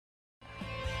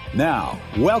Now,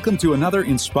 welcome to another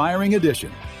inspiring edition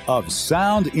of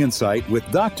Sound Insight with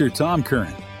Dr. Tom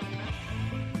Curran.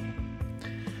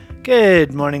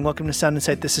 Good morning. Welcome to Sound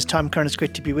Insight. This is Tom Curran. It's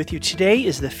great to be with you. Today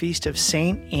is the feast of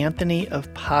Saint Anthony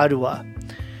of Padua.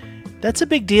 That's a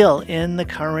big deal in the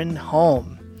Curran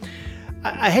home.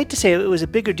 I hate to say it was a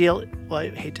bigger deal. Well,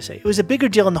 I hate to say it was a bigger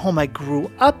deal in the home I grew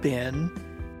up in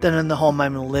than in the home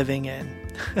I'm living in.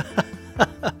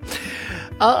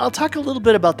 I'll talk a little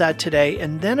bit about that today,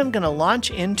 and then I'm going to launch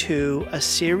into a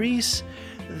series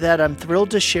that I'm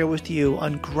thrilled to share with you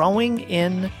on growing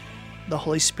in the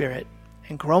Holy Spirit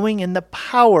and growing in the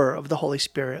power of the Holy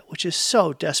Spirit, which is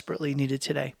so desperately needed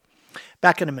today.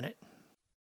 Back in a minute.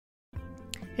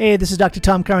 Hey, this is Dr.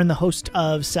 Tom Curran, the host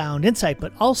of Sound Insight,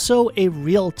 but also a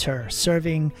realtor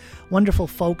serving wonderful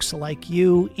folks like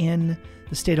you in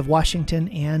the state of Washington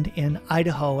and in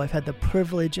Idaho. I've had the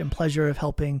privilege and pleasure of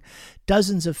helping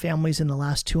dozens of families in the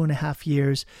last 2.5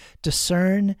 years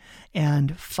discern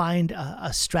and find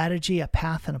a strategy, a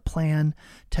path, and a plan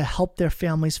to help their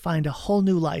families find a whole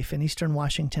new life in Eastern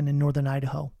Washington and Northern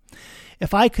Idaho.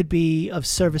 If I could be of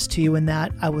service to you in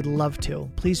that, I would love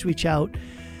to. Please reach out.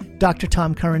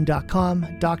 drtomcurran.com,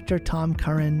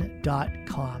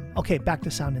 drtomcurran.com. Okay, back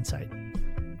to Sound Insight.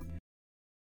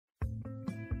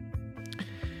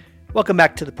 Welcome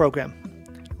back to the program.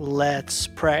 Let's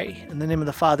pray. In the name of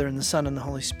the Father, and the Son, and the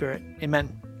Holy Spirit.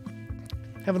 Amen.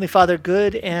 Heavenly Father,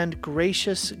 good and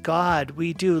gracious God,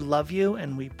 we do love you,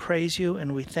 and we praise you,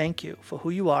 and we thank you for who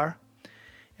you are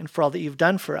and for all that you've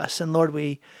done for us. And Lord,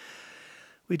 we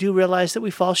do realize that we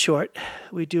fall short.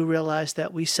 We do realize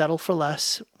that we settle for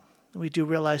less. We do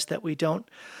realize that we don't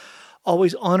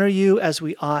always honor you as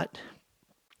we ought.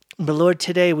 But Lord,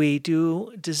 today we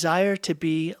do desire to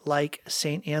be like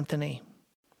Saint Anthony.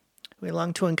 We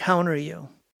long to encounter you.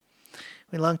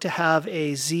 We long to have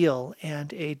a zeal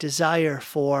and a desire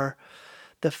for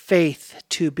the faith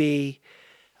to be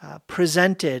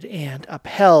presented and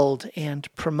upheld and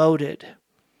promoted.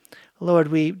 Lord,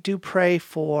 we do pray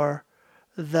for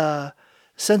the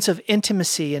sense of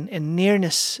intimacy and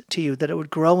nearness to you, that it would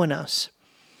grow in us.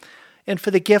 And for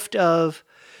the gift of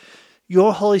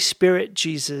your Holy Spirit,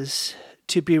 Jesus,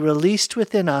 to be released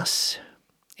within us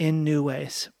in new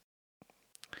ways.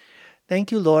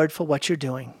 Thank you, Lord, for what you're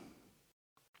doing.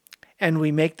 And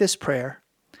we make this prayer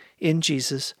in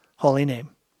Jesus' holy name.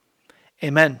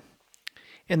 Amen.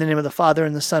 In the name of the Father,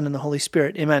 and the Son, and the Holy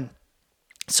Spirit. Amen.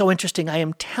 So interesting. I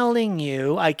am telling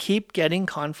you, I keep getting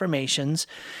confirmations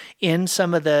in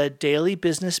some of the daily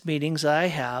business meetings I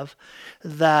have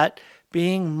that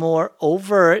being more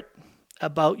overt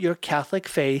about your Catholic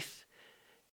faith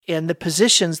and the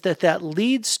positions that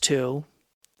leads to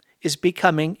is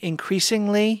becoming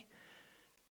increasingly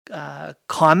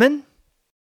common,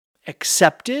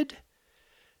 accepted,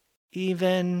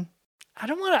 even, I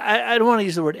don't want to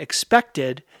use the word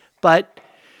expected, but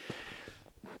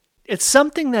it's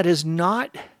something that is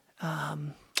not,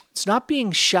 it's not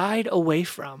being shied away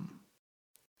from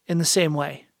in the same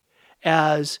way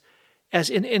as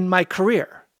in my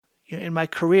career. In my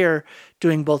career,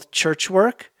 doing both church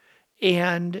work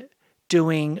and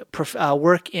doing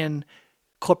work in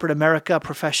corporate America,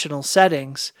 professional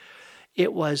settings,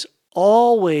 it was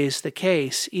always the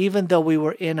case, even though we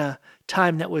were in a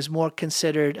time that was more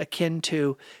considered akin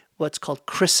to what's called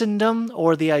Christendom,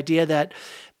 or the idea that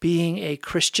being a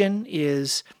Christian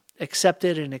is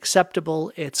accepted and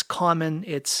acceptable, it's common,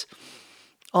 it's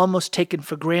almost taken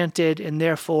for granted, and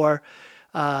therefore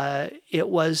it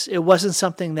wasn't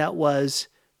something that was,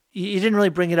 you didn't really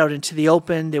bring it out into the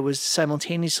open. There was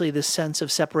simultaneously this sense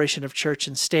of separation of church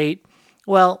and state.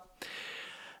 Well,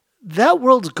 that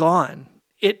world's gone.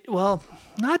 It's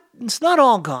not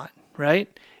all gone,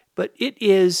 right? But it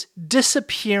is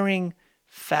disappearing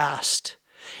fast.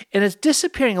 And it's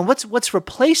disappearing, and what's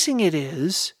replacing it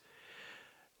is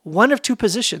one of two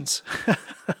positions.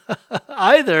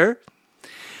 Either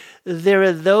there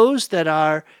are those that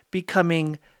are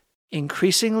becoming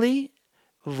increasingly,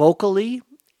 vocally,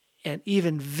 and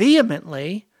even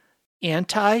vehemently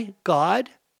anti-God,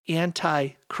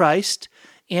 anti-Christ,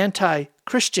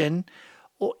 anti-Christian,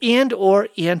 or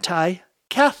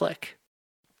anti-Catholic.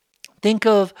 Think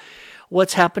of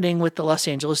what's happening with the Los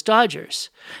Angeles Dodgers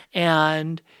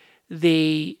and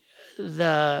the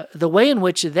way in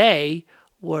which they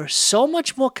were so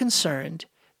much more concerned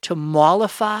to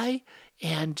mollify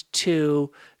and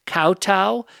to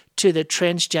kowtow to the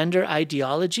transgender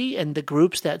ideology and the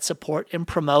groups that support and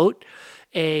promote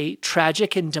a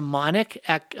tragic and demonic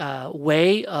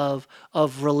way of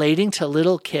relating to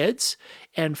little kids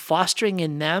and fostering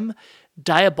in them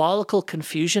diabolical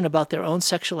confusion about their own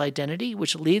sexual identity,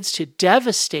 which leads to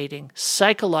devastating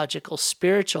psychological,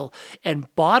 spiritual,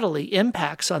 and bodily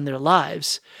impacts on their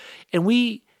lives. And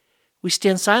we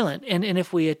stand silent. And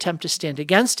if we attempt to stand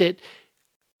against it,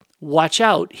 watch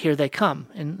out, here they come.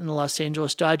 And the Los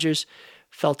Angeles Dodgers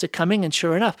felt it coming, and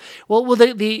sure enough. Well,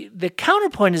 the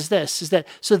counterpoint is this, is that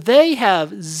so they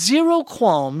have zero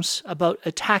qualms about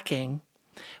attacking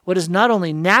what is not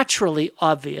only naturally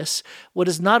obvious, what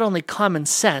is not only common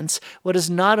sense, what is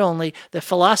not only the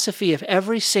philosophy of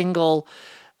every single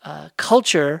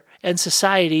culture and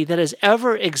society that has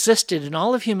ever existed in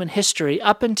all of human history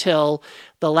up until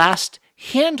the last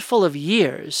handful of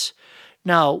years.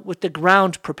 Now, with the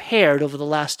ground prepared over the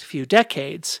last few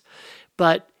decades,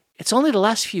 but it's only the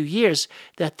last few years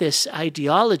that this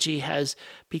ideology has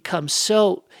become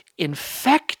so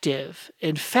infectious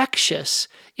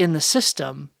in the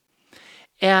system.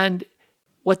 And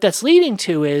what that's leading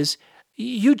to is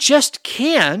you just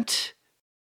can't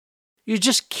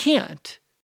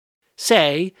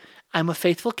say, I'm a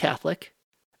faithful Catholic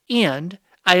and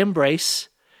I embrace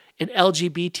an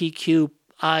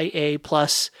LGBTQIA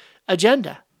plus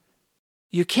agenda.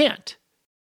 You can't.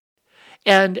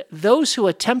 And those who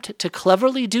attempt to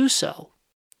cleverly do so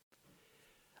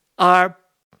are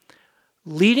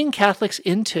leading Catholics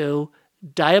into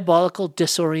diabolical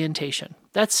disorientation.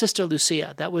 That's Sister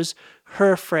Lucia. That was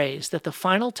her phrase, that the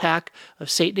final attack of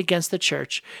Satan against the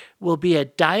church will be a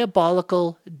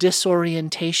diabolical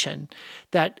disorientation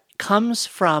that comes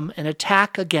from an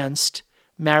attack against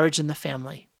marriage and the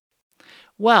family.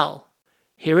 Well,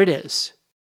 here it is.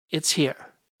 It's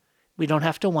here. We don't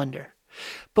have to wonder.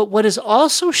 But what is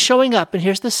also showing up, and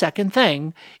here's the second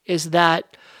thing, is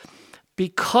that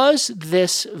because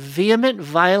this vehement,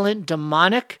 violent,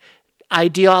 demonic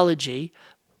ideology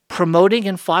promoting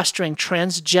and fostering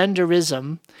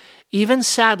transgenderism, even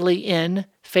sadly in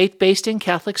faith-based and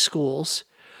Catholic schools,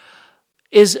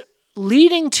 is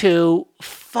leading to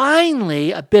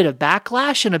finally a bit of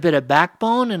backlash and a bit of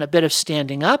backbone and a bit of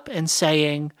standing up and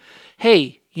saying,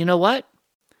 hey, you know what?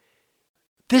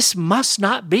 This must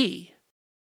not be.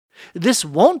 This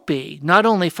won't be, not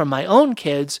only for my own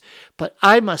kids, but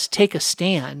I must take a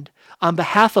stand on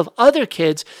behalf of other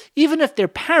kids, even if their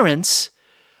parents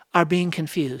are being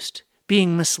confused,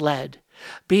 being misled,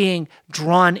 being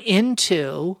drawn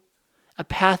into a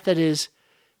path that is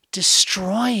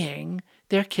destroying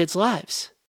their kids'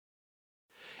 lives.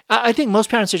 I think most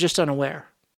parents are just unaware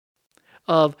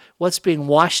of what's being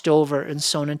washed over and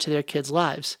sown into their kids'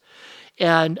 lives.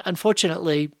 And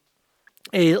unfortunately,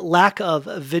 a lack of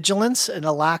vigilance and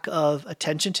a lack of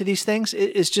attention to these things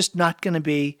is just not going to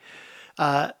be,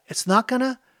 it's not going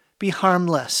to be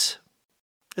harmless.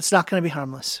 It's not going to be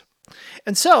harmless.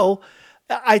 And so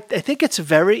I think it's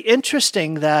very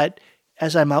interesting that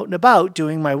as I'm out and about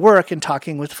doing my work and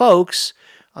talking with folks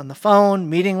on the phone,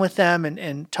 meeting with them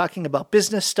and talking about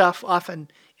business stuff,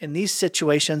 often in these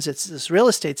situations, it's this real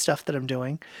estate stuff that I'm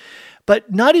doing.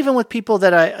 But not even with people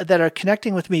that are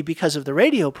connecting with me because of the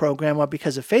radio program or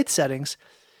because of faith settings,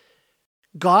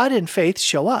 God and faith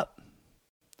show up.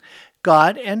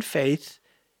 God and faith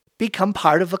become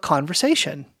part of a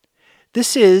conversation.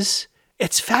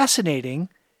 It's fascinating.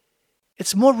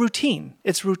 It's more routine.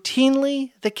 It's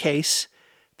routinely the case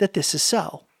that this is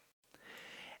so.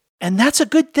 And that's a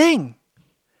good thing.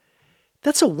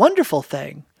 That's a wonderful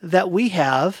thing that we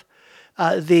have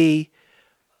the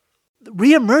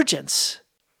reemergence,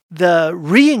 the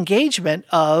re-engagement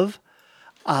of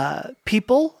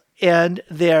people and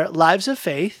their lives of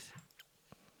faith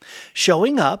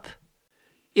showing up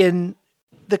in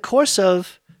the course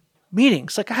of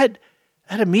meetings. Like I had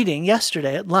a meeting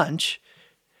yesterday at lunch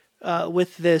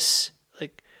with this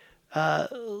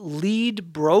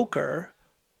lead broker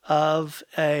of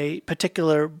a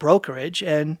particular brokerage,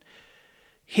 and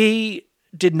he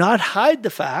did not hide the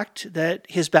fact that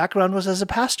his background was as a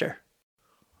pastor.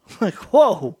 Like,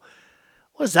 whoa,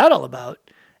 what's that all about?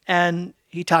 And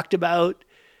he talked about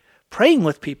praying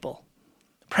with people,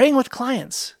 praying with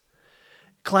clients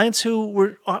who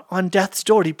were on death's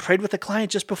door. He prayed with a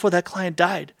client just before that client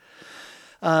died.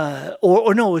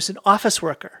 Or no, it was an office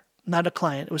worker, not a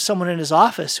client. It was someone in his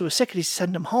office who was sick, and he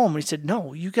sent him home. And he said,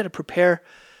 no, you got to prepare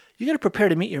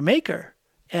to meet your maker.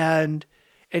 And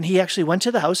he actually went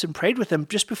to the house and prayed with him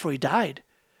just before he died.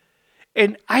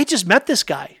 And I just met this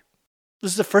guy.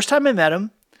 This is the first time I met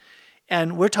him.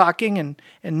 And we're talking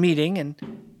and meeting, and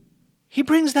he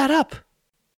brings that up.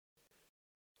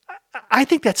 I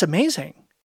think that's amazing.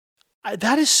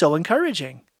 That is so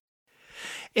encouraging.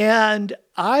 And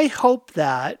I hope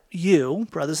that you,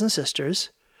 brothers and sisters,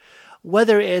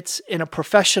 whether it's in a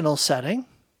professional setting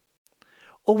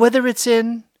or whether it's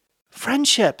in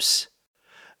friendships.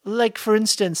 Like, for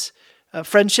instance,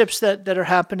 friendships that are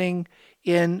happening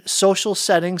in social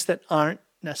settings that aren't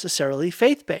necessarily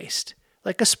faith-based,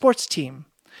 like a sports team,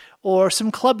 or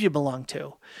some club you belong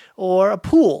to, or a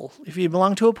pool, if you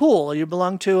belong to a pool, or you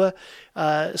belong to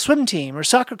a swim team or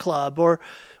soccer club, or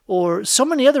so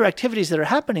many other activities that are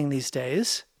happening these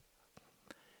days.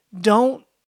 Don't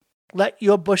let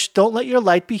your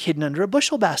light be hidden under a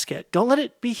bushel basket. Don't let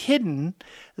it be hidden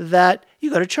that you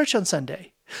go to church on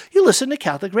Sunday. You listen to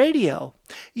Catholic radio.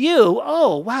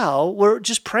 We're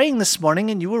just praying this morning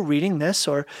and you were reading this,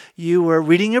 or you were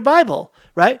reading your Bible,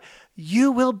 right?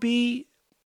 You will be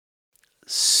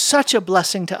such a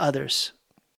blessing to others.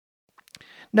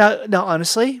 Now,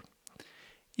 honestly,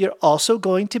 you're also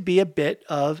going to be a bit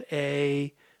of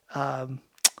a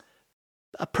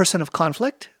person of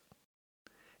conflict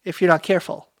if you're not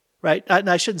careful, right? And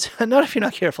I shouldn't say, not if you're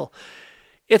not careful.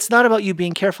 It's not about you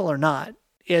being careful or not.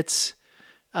 It's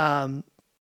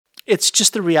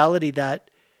just the reality that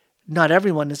not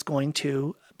everyone is going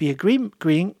to be agreeing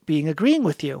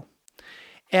with you.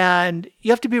 And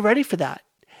you have to be ready for that.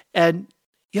 And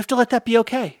you have to let that be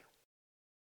okay.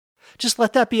 Just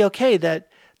let that be okay, that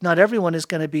not everyone is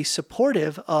going to be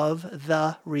supportive of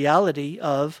the reality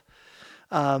of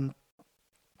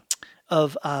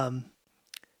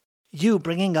you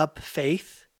bringing up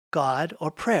faith, God,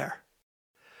 or prayer.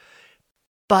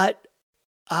 But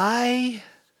I'm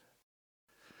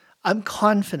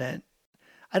confident.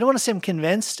 I don't want to say I'm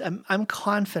convinced. I'm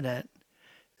confident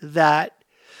that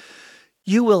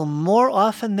you will more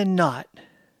often than not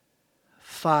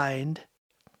find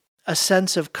a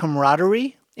sense of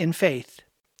camaraderie in faith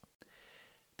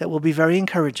that will be very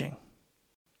encouraging.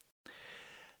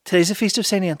 Today's the feast of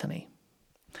St. Anthony.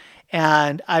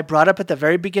 And I brought up at the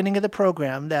very beginning of the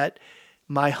program that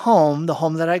my home, the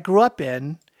home that I grew up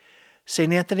in,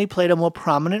 St. Anthony played a more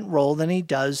prominent role than he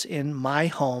does in my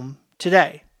home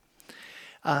today.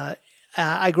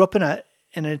 I grew up in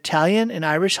an Italian and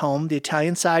Irish home. The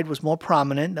Italian side was more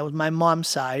prominent. That was my mom's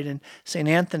side. And St.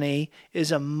 Anthony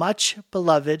is a much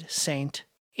beloved saint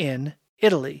in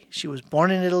Italy. She was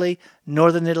born in Italy,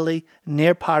 northern Italy,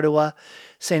 near Padua.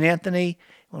 St. Anthony,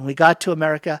 when we got to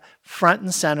America, front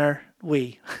and center,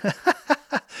 when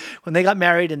they got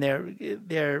married and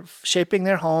they're shaping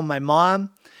their home, my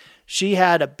mom, she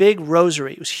had a big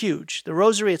rosary. It was huge. The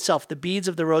rosary itself, the beads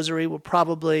of the rosary were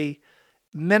probably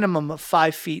minimum of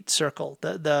 5 feet circle.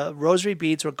 The rosary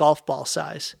beads were golf ball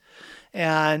size.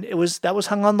 And that was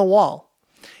hung on the wall.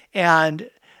 And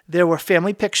there were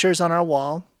family pictures on our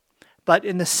wall. But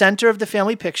in the center of the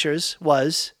family pictures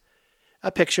was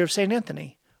a picture of St.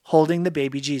 Anthony holding the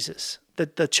baby Jesus,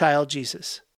 the child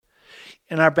Jesus.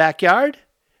 In our backyard,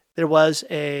 there was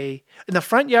in the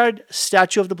front yard,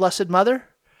 statue of the Blessed Mother.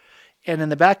 And in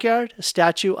the backyard, a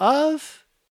statue of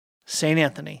St.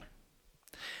 Anthony.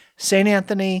 St.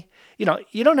 Anthony, you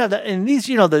don't have that, and these,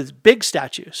 those big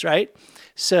statues, right?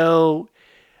 So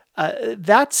and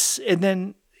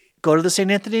then go to the St.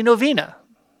 Anthony Novena,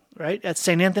 right? At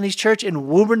St. Anthony's Church in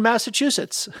Woburn,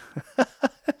 Massachusetts.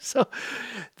 So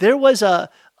there was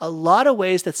a lot of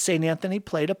ways that St. Anthony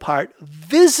played a part,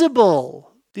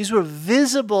 visible. These were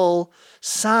visible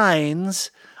signs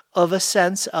of a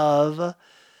sense of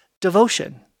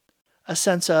devotion, a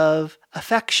sense of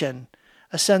affection,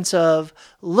 a sense of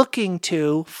looking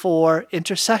to for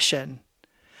intercession.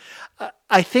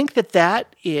 I think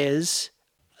that is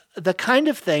the kind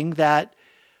of thing that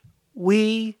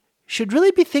we should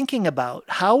really be thinking about.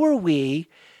 How are we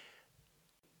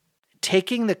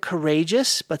taking the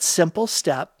courageous but simple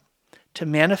step to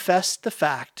manifest the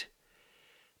fact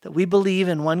that we believe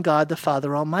in one God, the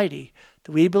Father Almighty,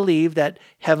 that we believe that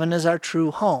heaven is our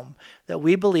true home, that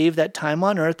we believe that time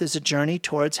on earth is a journey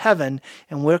towards heaven,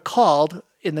 and we're called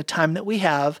in the time that we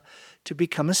have to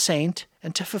become a saint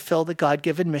and to fulfill the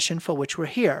God-given mission for which we're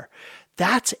here.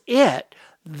 That's it.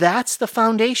 That's the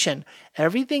foundation.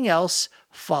 Everything else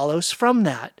follows from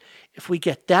that. If we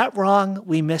get that wrong,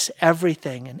 we miss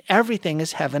everything, and everything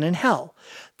is heaven and hell.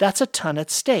 That's a ton at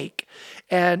stake.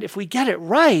 And if we get it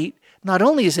right, not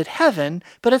only is it heaven,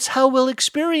 but it's how we'll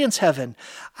experience heaven.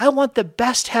 I want the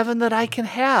best heaven that I can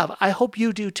have. I hope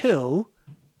you do too.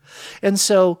 And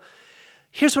so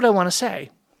here's what I want to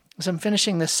say as I'm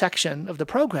finishing this section of the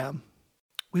program.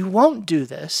 We won't do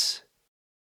this.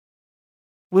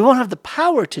 We won't have the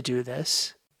power to do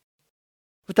this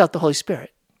without the Holy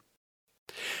Spirit.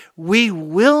 We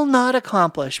will not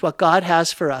accomplish what God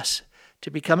has for us to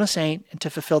become a saint and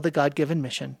to fulfill the God-given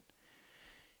mission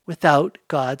without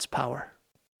God's power,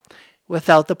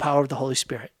 without the power of the Holy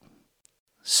Spirit.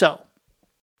 So,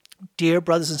 dear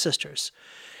brothers and sisters,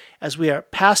 as we are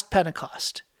past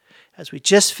Pentecost, as we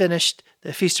just finished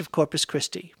the Feast of Corpus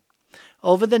Christi.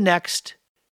 Over the next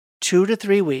 2 to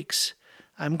 3 weeks,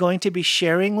 I'm going to be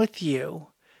sharing with you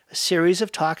a series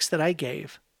of talks that I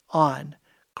gave on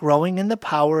growing in the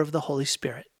power of the Holy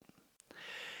Spirit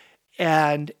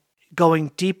and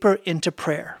going deeper into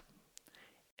prayer.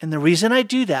 And the reason I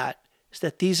do that is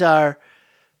that these are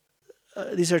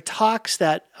talks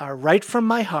that are right from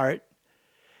my heart,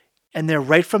 and they're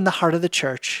right from the heart of the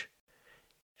church,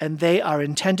 and they are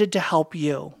intended to help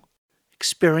you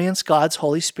experience God's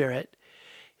Holy Spirit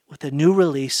with a new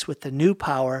release, with the new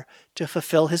power to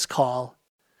fulfill His call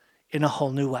in a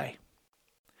whole new way.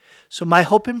 So my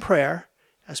hope and prayer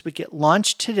as we get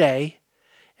launched today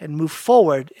and move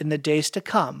forward in the days to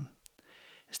come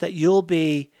is that you'll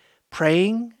be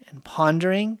praying and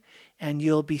pondering, and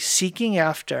you'll be seeking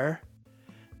after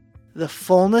the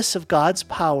fullness of God's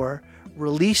power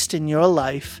released in your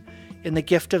life in the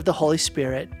gift of the Holy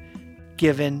Spirit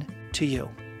given to you.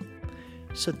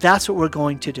 So that's what we're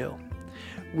going to do.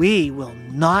 We will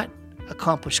not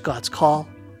accomplish God's call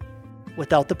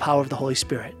without the power of the Holy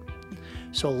Spirit.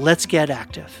 So let's get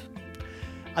active.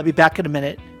 I'll be back in a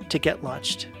minute to get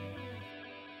launched.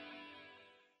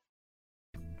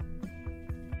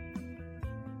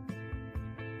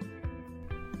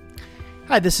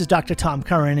 Hi, this is Dr. Tom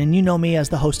Curran, and you know me as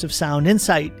the host of Sound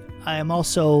Insight. I am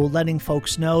also letting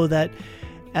folks know that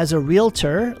as a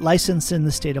realtor licensed in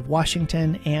the state of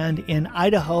Washington and in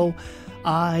Idaho,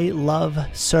 I love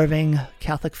serving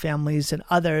Catholic families and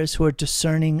others who are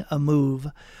discerning a move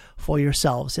for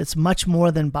yourselves. It's much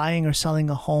more than buying or selling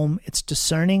a home. It's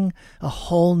discerning a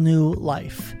whole new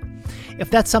life. If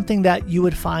that's something that you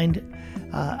would find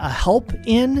a help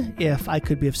in, if I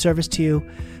could be of service to you,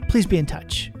 please be in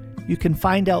touch. You can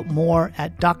find out more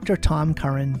at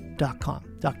drtomcurran.com.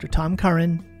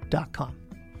 drtomcurran.com.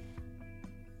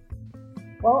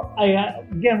 Well, I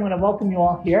again want to welcome you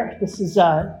all here. This is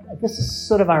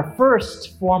sort of our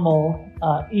first formal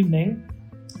evening.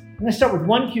 I'm going to start with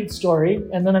one cute story,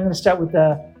 and then I'm going to start with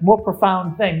a more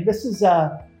profound thing. This is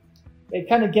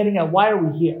kind of getting at why are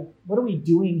we here? What are we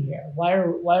doing here? Why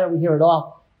are we here at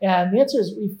all? And the answer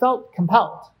is we felt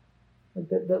compelled.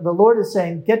 The Lord is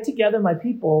saying, get together, my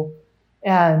people,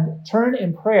 and turn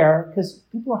in prayer, because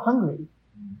people are hungry.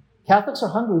 Catholics are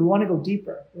hungry. We want to go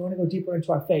deeper. We want to go deeper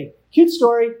into our faith. Cute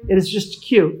story. It is just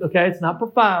cute, okay? It's not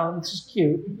profound. It's just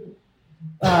cute.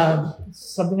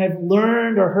 Something I've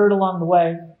learned or heard along the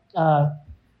way.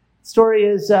 Story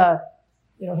is,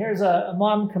 here's a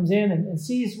mom comes in and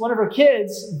sees one of her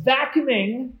kids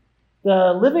vacuuming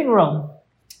the living room.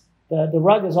 The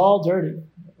rug is all dirty,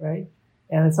 right?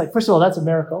 And it's like, first of all, that's a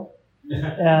miracle.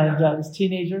 And this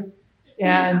teenager.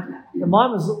 And the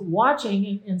mom is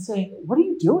watching and saying, what are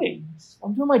you doing?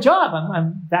 I'm doing my job.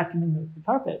 I'm vacuuming the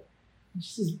carpet. And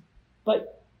she says,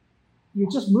 but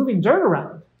you're just moving dirt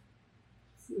around.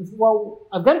 Says, well,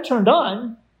 I've got it turned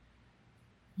on.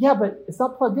 Yeah, but it's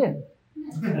not plugged in.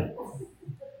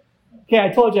 Okay, I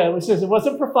told you, it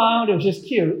wasn't profound. It was just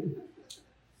cute.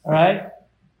 All right?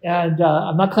 And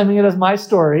I'm not claiming it as my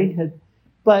story.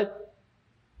 But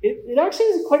it actually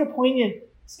is quite a poignant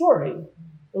story.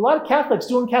 A lot of Catholics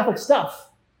doing Catholic stuff.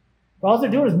 But all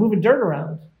they're doing is moving dirt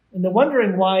around. And they're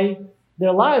wondering why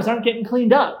their lives aren't getting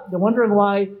cleaned up. They're wondering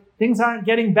why things aren't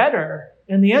getting better.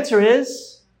 And the answer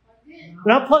is, they're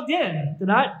not plugged in. They're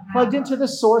not plugged into the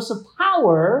source of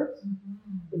power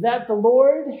that the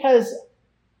Lord has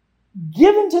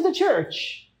given to the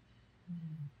church.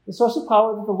 The source of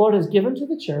power that the Lord has given to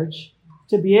the church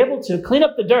to be able to clean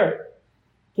up the dirt,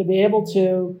 to be able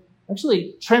to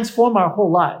actually transform our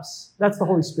whole lives. That's the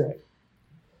Holy Spirit.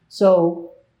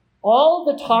 So all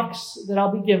the talks that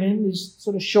I'll be giving, these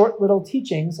sort of short little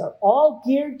teachings, are all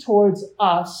geared towards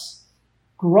us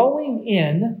growing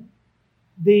in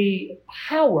the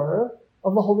power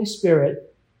of the Holy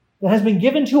Spirit that has been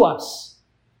given to us.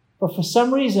 But for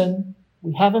some reason,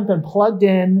 we haven't been plugged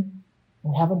in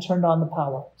and haven't turned on the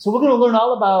power. So we're going to learn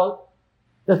all about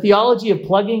the theology of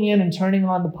plugging in and turning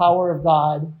on the power of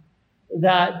God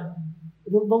that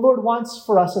the Lord wants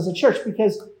for us as a church,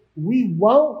 because we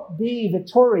won't be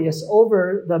victorious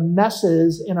over the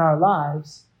messes in our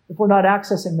lives if we're not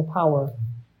accessing the power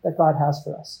that God has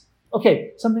for us.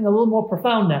 Okay, something a little more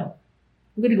profound now.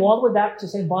 We're going to go all the way back to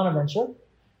St. Bonaventure.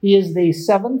 He is the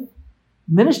 7th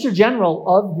Minister General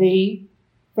of the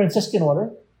Franciscan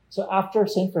Order, so after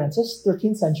St. Francis,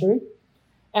 13th century.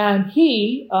 And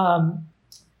he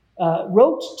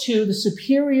wrote to the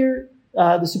superiors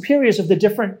of the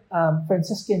different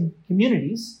Franciscan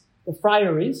communities, the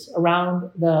friaries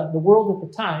around the world at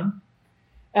the time.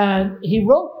 And he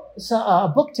wrote a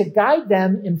book to guide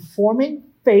them in forming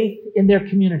faith in their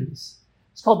communities.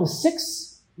 It's called the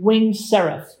Six-Winged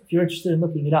Seraph, if you're interested in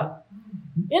looking it up.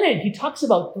 In it, he talks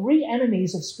about 3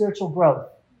 enemies of spiritual growth,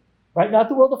 right? Not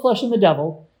the world, the flesh, and the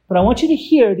devil, but I want you to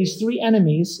hear these 3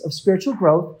 enemies of spiritual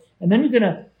growth, and then you're going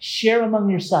to share among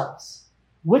yourselves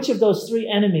which of those 3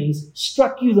 enemies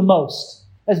struck you the most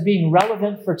as being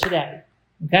relevant for today,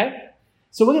 okay?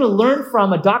 So we're going to learn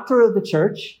from a doctor of the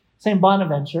church, St.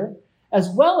 Bonaventure, as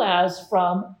well as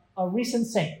from a recent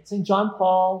saint, St. John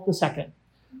Paul II,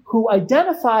 who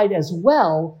identified as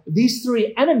well these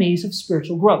 3 enemies of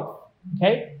spiritual growth,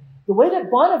 okay? The way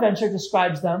that Bonaventure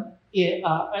describes them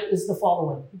is the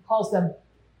following. He calls them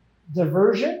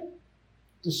diversion,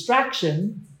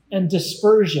 distraction, and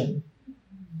dispersion.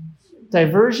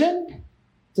 Diversion,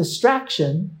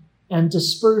 distraction, and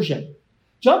dispersion.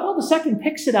 John Paul II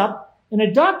picks it up in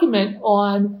a document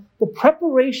on the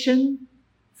preparation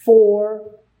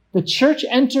for the church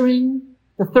entering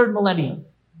the 3rd millennium.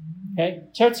 Okay?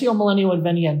 Tertio Millennio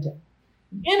Adveniente.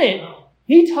 In it,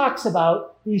 he talks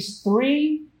about these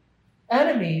 3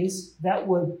 enemies that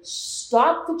would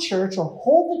stop the church or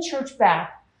hold the church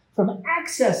back from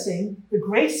accessing the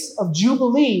grace of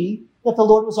Jubilee that the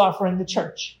Lord was offering the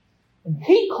church. And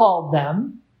he called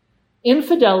them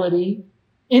infidelity,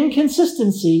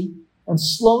 inconsistency, and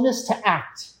slowness to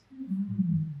act.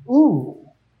 Ooh,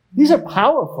 these are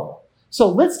powerful. So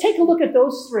let's take a look at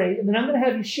those 3, and then I'm going to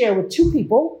have you share with 2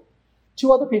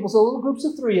 other people, so little groups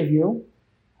of 3 of you,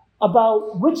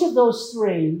 about which of those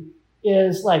 3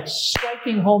 is like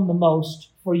striking home the most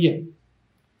for you.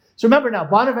 So remember now,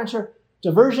 Bonaventure,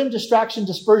 diversion, distraction,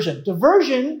 dispersion.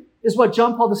 Diversion is what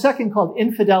John Paul II called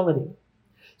infidelity.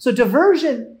 So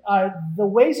diversion are the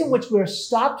ways in which we're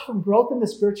stopped from growth in the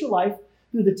spiritual life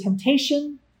through the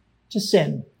temptation to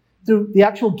sin, through the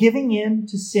actual giving in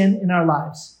to sin in our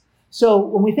lives. So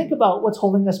when we think about what's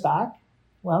holding us back,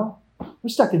 well, we're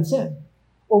stuck in sin.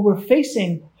 Or we're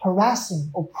facing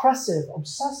harassing, oppressive,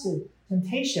 obsessive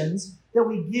temptations that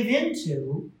we give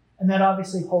into, and that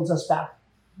obviously holds us back.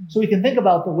 So we can think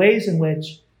about the ways in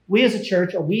which we as a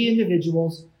church or we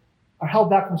individuals are held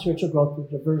back from spiritual growth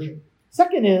through diversion.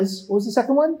 Second is, what was the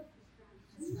second one?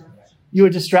 You were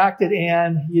distracted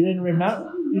and you didn't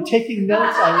remember. You're taking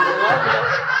notes. I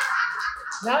love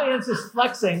it. Now Anne's just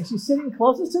flexing. She's sitting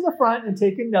closest to the front and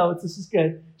taking notes. This is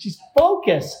good. She's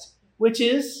focused, which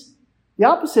is the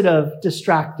opposite of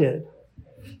distracted.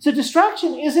 So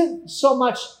distraction isn't so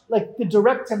much like the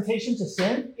direct temptation to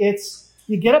sin. It's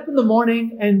you get up in the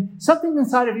morning and something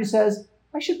inside of you says,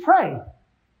 I should pray.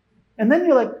 And then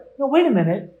you're like, no, wait a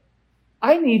minute.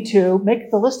 I need to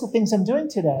make the list of things I'm doing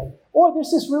today. Or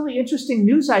there's this really interesting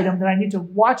news item that I need to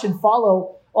watch and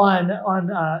follow on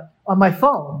my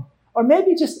phone. Or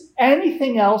maybe just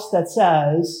anything else that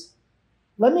says,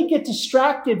 let me get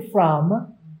distracted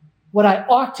from what I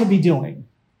ought to be doing.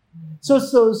 So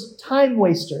it's those time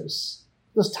wasters,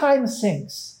 those time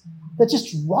sinks that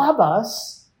just rob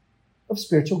us of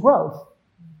spiritual growth.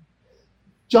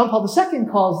 John Paul II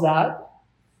calls that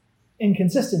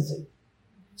inconsistency.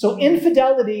 So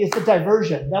infidelity is the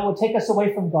diversion that will take us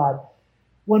away from God.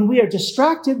 When we are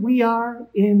distracted, we are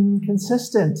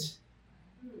inconsistent.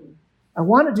 I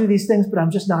want to do these things, but I'm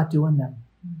just not doing them.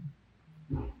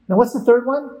 Now, what's the third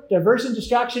one? Diversion,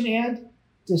 distraction, and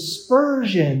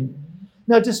dispersion.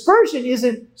 Now, dispersion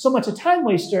isn't so much a time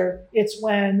waster. It's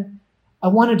when I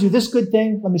want to do this good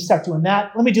thing. Let me start doing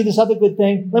that. Let me do this other good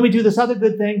thing. Let me do this other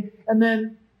good thing. And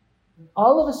then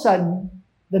all of a sudden,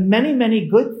 the many, many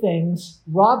good things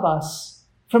rob us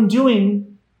from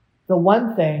doing the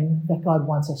one thing that God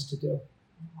wants us to do.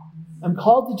 I'm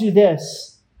called to do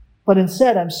this, but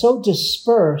instead I'm so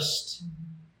dispersed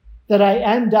that I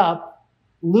end up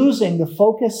losing the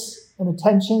focus and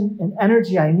attention and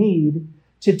energy I need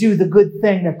to do the good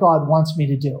thing that God wants me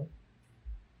to do.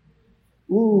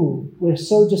 Ooh, we're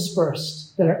so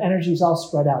dispersed that our energy is all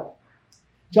spread out.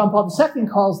 John Paul II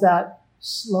calls that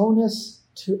slowness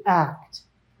to act.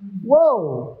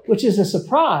 Whoa, which is a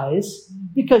surprise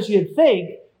because you'd think,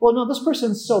 well, no, this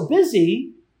person's so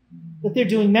busy that they're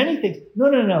doing many things.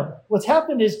 No. What's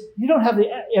happened is I don't have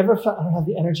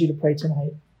the energy to pray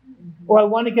tonight. Or I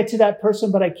want to get to that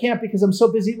person, but I can't because I'm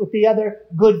so busy with the other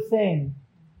good thing.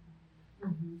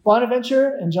 Bonaventure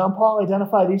and John Paul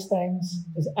identify these things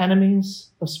as enemies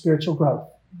of spiritual growth.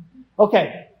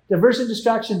 Okay, diversion,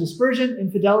 distraction, dispersion,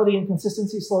 infidelity,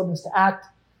 inconsistency, slowness to act.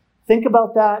 Think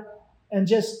about that and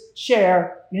just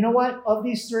share, you know what, of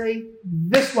these 3,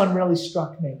 this one really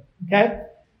struck me, okay?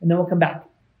 And then we'll come back.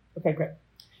 Okay, great.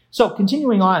 So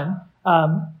continuing on,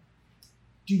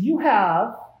 do you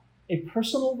have a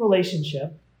personal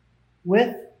relationship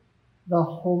with the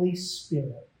Holy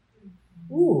Spirit?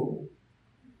 Ooh,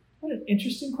 What an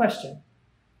interesting question.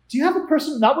 Do you have a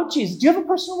personal, not with Jesus, do you have a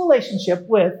personal relationship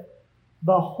with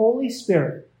the Holy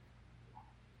Spirit?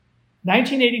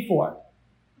 1984.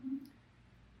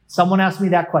 Someone asked me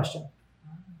that question.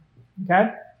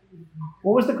 Okay?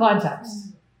 What was the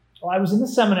context? Well, I was in the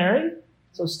seminary,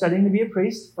 so studying to be a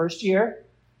priest, first year,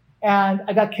 and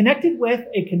I got connected with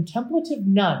a contemplative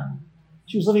nun.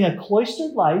 She was living a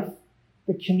cloistered life.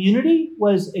 The community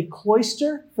was a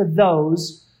cloister for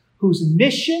those whose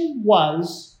mission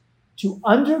was to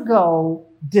undergo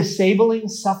disabling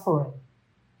suffering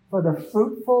for the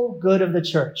fruitful good of the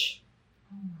church.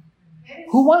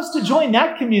 Who wants to join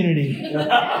that community?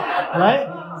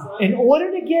 Right? In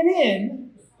order to get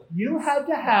in, you had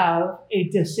to have a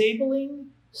disabling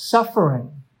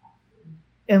suffering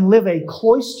and live a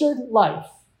cloistered life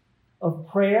of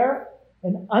prayer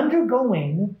and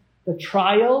undergoing the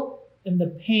trial and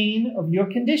the pain of your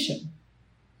condition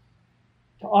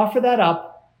to offer that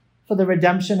up for the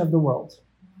redemption of the world.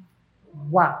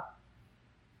 Wow.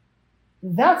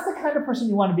 That's the kind of person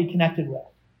you want to be connected with.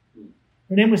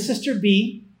 Her name was Sister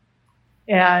B,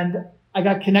 and I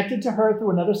got connected to her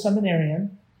through another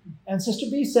seminarian. And Sister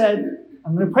B said,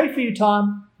 I'm going to pray for you,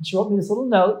 Tom. And she wrote me this little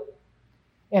note.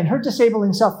 And her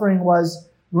disabling suffering was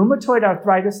rheumatoid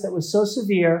arthritis that was so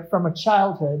severe from her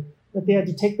childhood that they had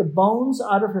to take the bones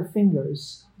out of her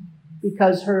fingers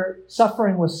because her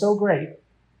suffering was so great.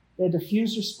 They had to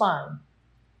fuse her spine.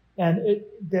 And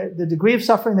the degree of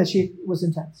suffering that she was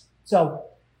intense. So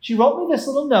she wrote me this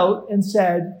little note and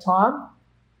said, Tom,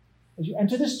 as you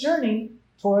enter this journey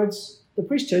towards the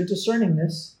priesthood, discerning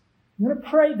this, I'm going to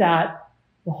pray that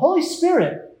the Holy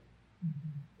Spirit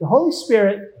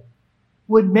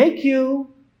would make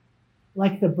you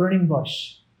like the burning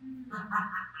bush.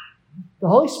 The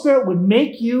Holy Spirit would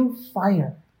make you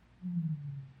fire.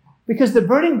 Because the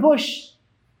burning bush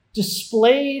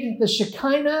displayed the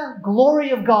Shekinah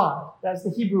glory of God. That's the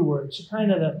Hebrew word,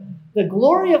 Shekinah, the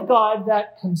glory of God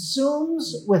that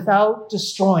consumes without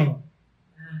destroying.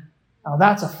 Now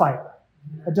that's a fire.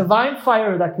 A divine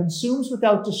fire that consumes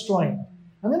without destroying.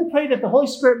 I'm going to pray that the Holy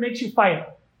Spirit makes you fire.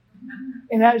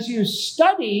 And as you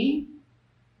study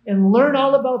and learn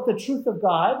all about the truth of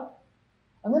God,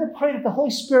 I'm going to pray that the Holy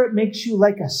Spirit makes you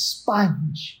like a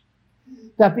sponge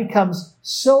that becomes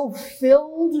so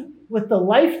filled with the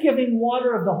life-giving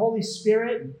water of the Holy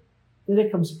Spirit that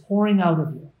it comes pouring out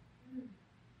of you.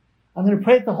 I'm going to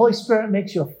pray that the Holy Spirit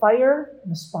makes you a fire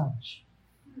and a sponge.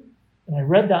 And I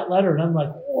read that letter and I'm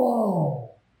like, whoa.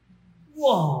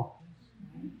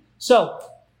 So,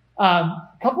 a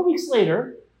couple weeks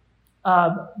later,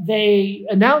 they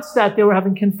announced that they were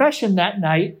having confession that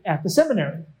night at the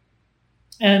seminary.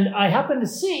 And I happened to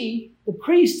see the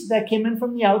priest that came in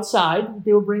from the outside that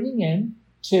they were bringing in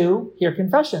to hear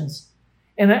confessions.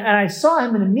 And I saw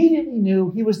him and immediately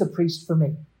knew he was the priest for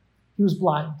me. He was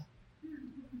blind.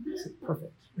 I said,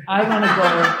 perfect. I want to go.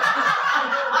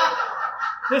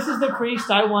 This is the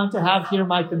priest I want to have hear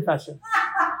my confession.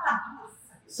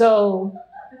 So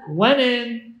went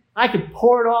in. I could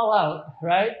pour it all out,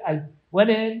 right? I went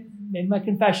in, made my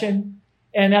confession.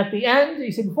 And at the end,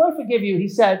 he said, before I forgive you, he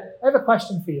said, I have a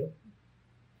question for you.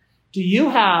 Do you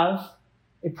have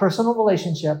a personal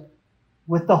relationship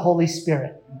with the Holy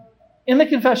Spirit? In the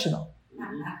confessional.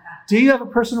 Do you have a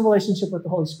personal relationship with the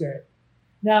Holy Spirit?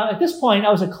 Now, at this point,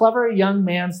 I was a clever young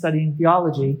man studying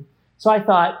theology. So I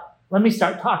thought, let me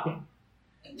start talking.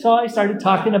 So I started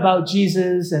talking about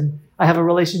Jesus and I have a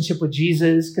relationship with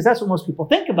Jesus because that's what most people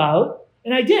think about.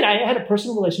 And I did. I had a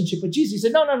personal relationship with Jesus. He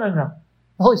said, no. The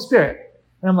Holy Spirit.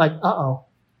 And I'm like, uh-oh.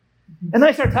 And then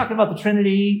I started talking about the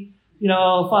Trinity,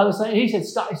 Father, Son. And he said,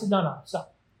 stop. I said, no,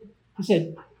 stop. He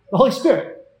said, the Holy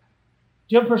Spirit.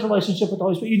 Do you have a personal relationship with the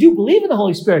Holy Spirit? You do believe in the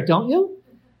Holy Spirit, don't you?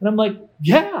 And I'm like,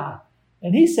 yeah.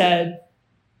 And he said,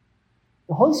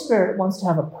 the Holy Spirit wants to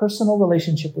have a personal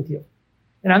relationship with you.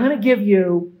 And I'm going to give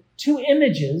you 2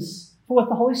 images for what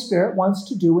the Holy Spirit wants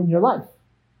to do in your life.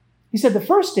 He said, the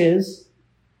first is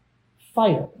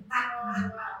fire.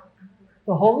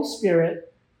 The Holy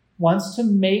Spirit wants to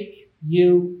make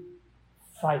you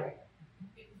fire.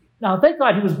 Now, thank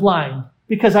God he was blind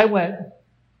because I went,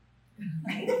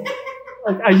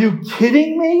 like, are you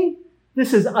kidding me?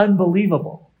 This is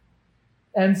unbelievable.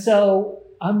 And so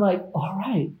I'm like, all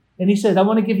right. And he said, I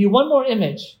want to give you one more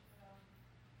image.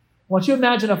 I want you to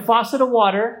imagine a faucet of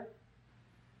water.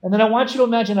 And then I want you to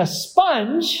imagine a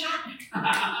sponge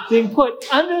being put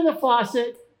under the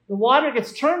faucet. The water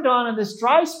gets turned on and this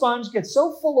dry sponge gets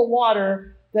so full of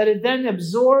water that it then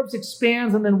absorbs,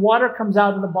 expands, and then water comes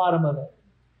out of the bottom of it.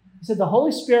 He said, the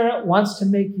Holy Spirit wants to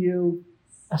make you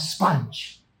a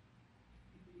sponge.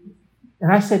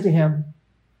 And I said to him,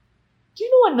 Do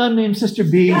you know a nun named Sister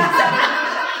B?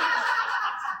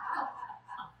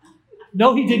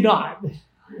 No, he did not.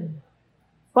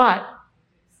 But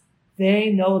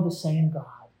they know the same God,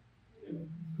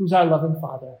 who's our loving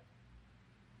Father.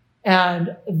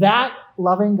 And that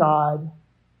loving God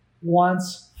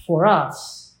wants for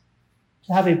us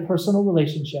to have a personal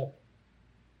relationship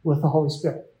with the Holy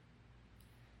Spirit.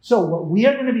 So what we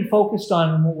are going to be focused on,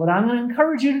 and what I'm going to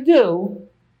encourage you to do,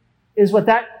 is what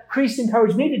that priest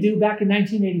encouraged me to do back in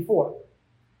 1984.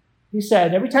 He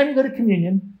said, every time you go to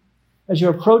communion, as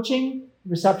you're approaching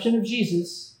the reception of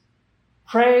Jesus,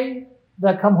 pray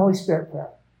the Come Holy Spirit prayer.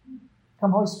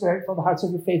 Come Holy Spirit, fill the hearts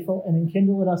of your faithful and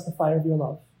enkindle in us the fire of your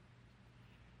love.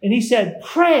 And he said,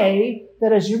 pray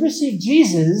that as you receive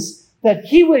Jesus, that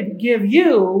he would give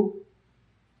you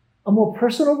a more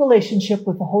personal relationship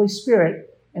with the Holy Spirit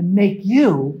and make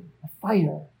you a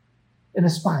fire and a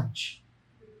sponge.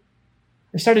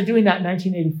 I started doing that in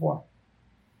 1984,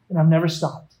 and I've never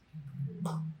stopped.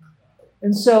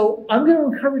 And so I'm going to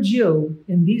encourage you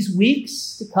in these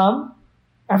weeks to come,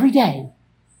 every day,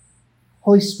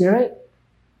 Holy Spirit,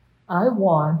 I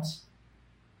want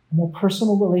a more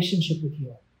personal relationship with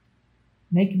you.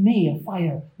 Make me a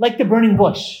fire, like the burning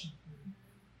bush.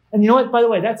 And you know what, by the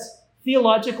way, that's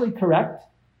theologically correct.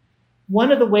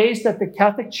 One of the ways that the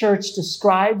Catholic Church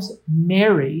describes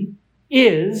Mary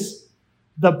is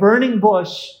the burning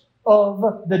bush of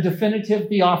the definitive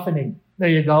theophany. There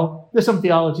you go. There's some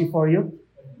theology for you.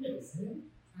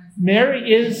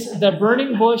 Mary is the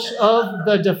burning bush of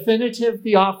the definitive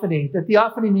theophany. The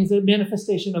theophany means a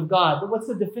manifestation of God. But what's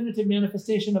the definitive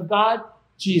manifestation of God?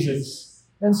 Jesus.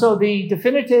 And so the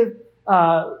definitive,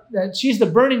 that she's the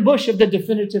burning bush of the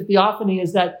definitive theophany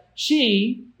is that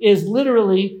she is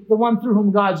literally the one through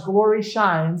whom God's glory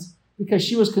shines, because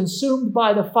she was consumed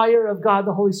by the fire of God,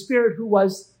 the Holy Spirit, who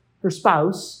was her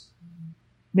spouse.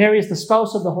 Mary is the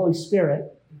spouse of the Holy Spirit.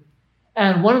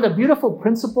 And one of the beautiful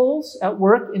principles at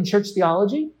work in church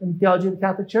theology, in the theology of the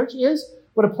Catholic Church, is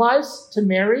what applies to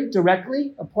Mary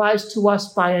directly applies to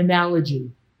us by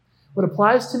analogy. What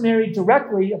applies to Mary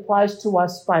directly applies to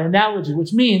us by analogy,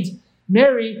 which means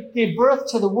Mary gave birth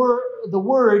to the Word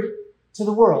to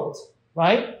the world,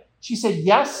 right? She said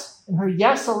yes, and her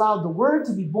yes allowed the Word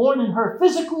to be born in her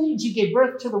physically, and she gave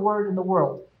birth to the Word in the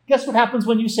world. Guess what happens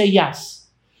when you say yes?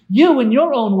 You, in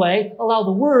your own way, allow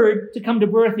the Word to come to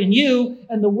birth in you,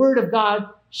 and the Word of God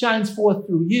shines forth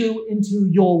through you into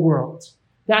your world.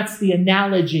 That's the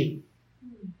analogy.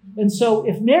 And so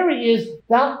if Mary is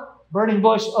that burning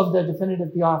bush of the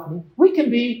definitive theophany, we can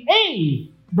be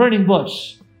a burning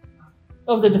bush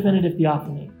of the definitive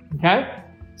theophany. Okay?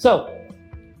 So,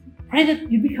 pray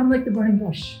that you become like the burning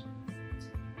bush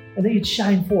and that you'd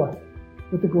shine forth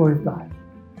with the glory of God.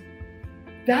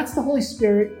 That's the Holy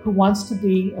Spirit who wants to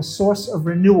be a source of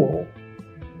renewal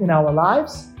in our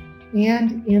lives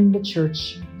and in the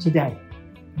church today.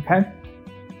 Okay?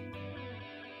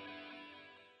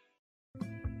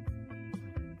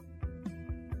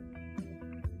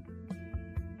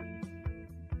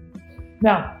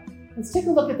 Now, let's take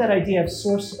a look at that idea of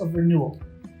source of renewal.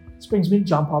 This brings me to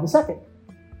John Paul II.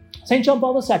 St. John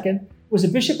Paul II was a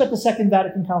bishop at the Second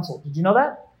Vatican Council. Did you know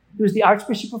that? He was the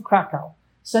Archbishop of Krakow,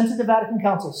 sent to the Vatican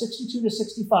Council, 62 to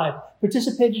 65,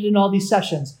 participated in all these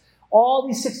sessions. All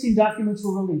these 16 documents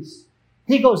were released.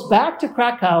 He goes back to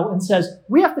Krakow and says,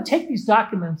 we have to take these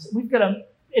documents, we've got to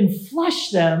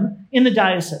enflesh them in the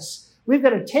diocese. We've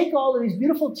got to take all of these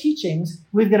beautiful teachings,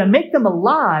 we've got to make them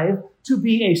alive to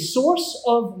be a source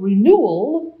of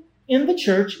renewal in the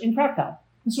church in Krakow.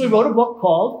 And so he wrote a book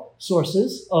called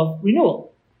Sources of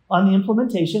Renewal on the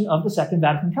implementation of the Second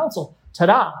Vatican Council.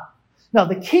 Ta-da! Now,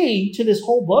 the key to this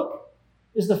whole book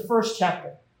is the first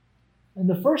chapter. In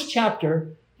the first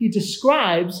chapter, he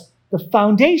describes the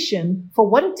foundation for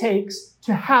what it takes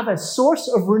to have a source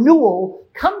of renewal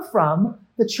come from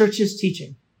the church's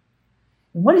teaching.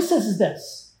 And what he says is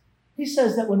this. He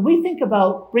says that when we think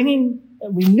about bringing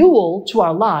renewal to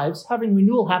our lives, having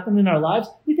renewal happen in our lives,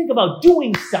 we think about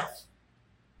doing stuff.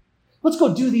 Let's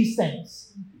go do these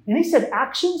things. And he said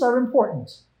actions are important.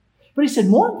 But he said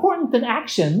more important than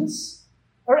actions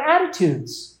are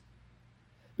attitudes.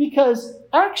 Because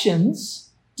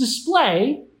actions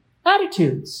display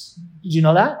attitudes. Did you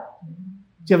know that?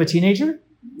 Do you have a teenager?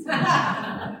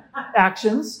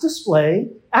 Actions display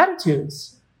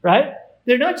attitudes, right?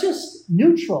 They're not just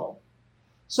neutral.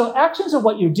 So actions are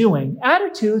what you're doing.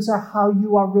 Attitudes are how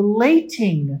you are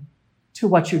relating to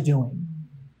what you're doing.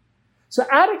 So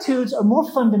attitudes are more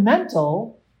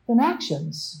fundamental than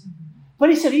actions. But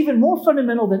he said even more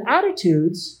fundamental than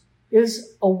attitudes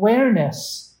is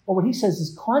awareness, or what he says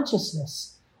is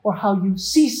consciousness, or how you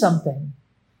see something.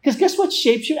 Because guess what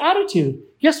shapes your attitude?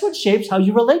 Guess what shapes how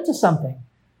you relate to something?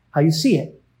 How you see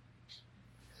it.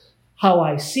 How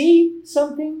I see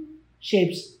something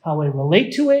shapes how I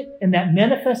relate to it, and that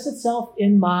manifests itself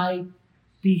in my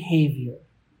behavior.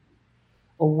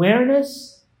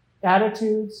 Awareness,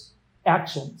 attitudes,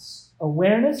 actions.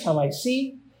 Awareness, how I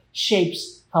see,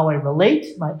 shapes how I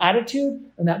relate, my attitude,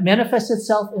 and that manifests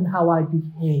itself in how I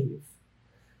behave.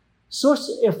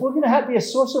 If we're going to be a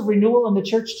source of renewal in the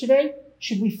church today,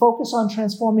 should we focus on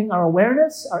transforming our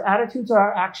awareness, our attitudes, or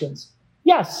our actions?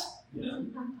 Yes. Yeah.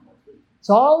 It's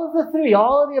all of the three,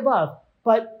 all of the above.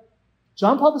 But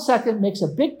John Paul II makes a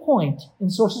big point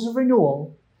in Sources of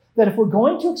Renewal that if we're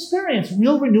going to experience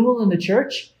real renewal in the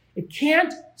church, it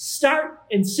can't start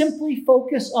and simply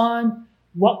focus on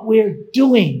what we're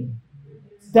doing.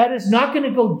 That is not going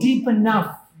to go deep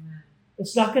enough.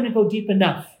 It's not going to go deep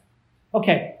enough.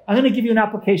 Okay, I'm going to give you an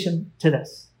application to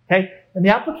this. Okay, and the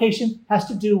application has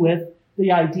to do with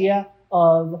the idea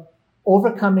of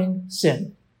overcoming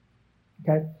sin.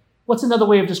 Okay, what's another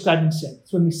way of describing sin?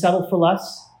 It's when we settle for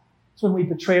less. It's when we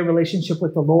betray a relationship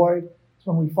with the Lord. It's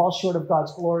when we fall short of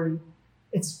God's glory.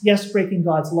 It's, yes, breaking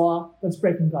God's law, but it's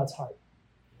breaking God's heart.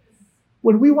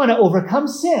 When we want to overcome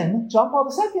sin, John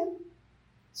Paul II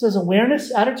says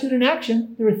awareness, attitude, and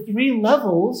action. There are 3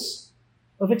 levels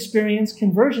of experience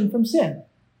conversion from sin.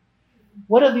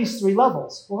 What are these 3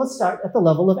 levels? Well, let's start at the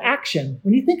level of action.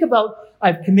 When you think about,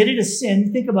 I've committed a sin,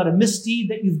 you think about a misdeed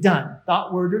that you've done,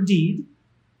 thought, word, or deed.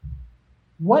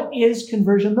 What is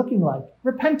conversion looking like?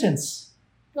 Repentance.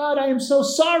 God, I am so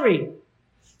sorry.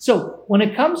 So when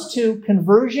it comes to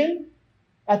conversion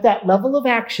at that level of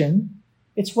action,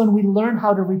 it's when we learn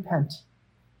how to repent.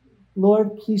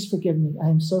 Lord, please forgive me. I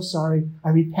am so sorry. I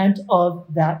repent of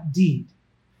that deed.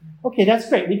 Okay, that's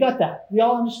great. We got that. We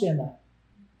all understand that.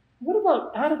 What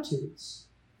about attitudes?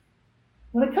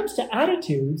 When it comes to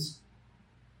attitudes,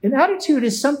 an attitude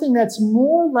is something that's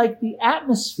more like the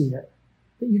atmosphere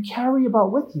that you carry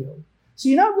about with you. So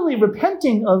you're not really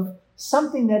repenting of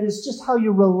something that is just how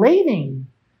you're relating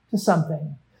to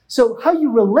something. So how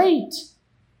you relate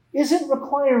isn't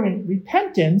requiring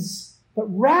repentance, but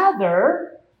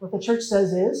rather, what the church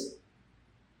says is,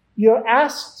 you're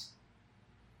asked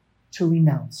to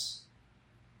renounce.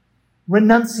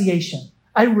 Renunciation.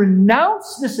 I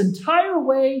renounce this entire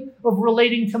way of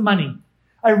relating to money.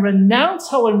 I renounce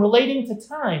how I'm relating to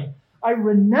time. I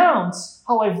renounce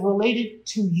how I've related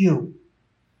to you.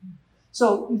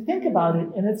 So you think about it,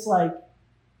 and it's like,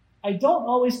 I don't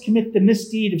always commit the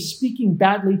misdeed of speaking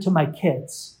badly to my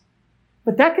kids.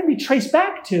 But that can be traced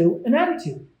back to an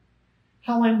attitude,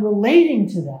 how I'm relating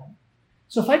to them.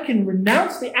 So if I can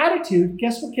renounce the attitude,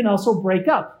 guess what can also break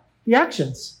up? The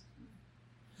actions.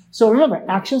 So remember,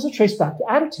 actions are traced back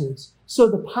to attitudes. So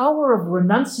the power of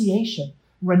renunciation,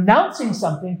 renouncing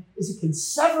something, is it can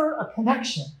sever a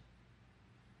connection.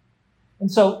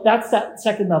 And so that's that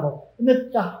second level. And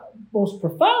the most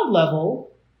profound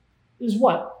level is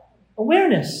what?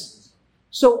 Awareness.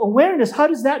 So awareness, how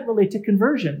does that relate to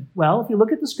conversion? Well, if you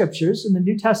look at the scriptures in the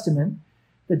New Testament,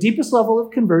 the deepest level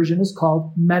of conversion is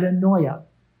called metanoia.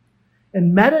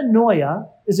 And metanoia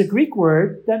is a Greek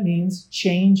word that means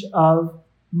change of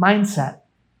mindset.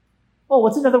 Oh,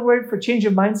 what's another word for change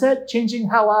of mindset? Changing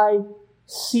how I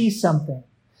see something,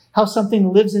 how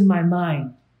something lives in my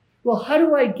mind. Well, how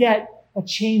do I get a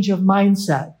change of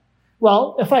mindset?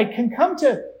 Well, if I can come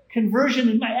to conversion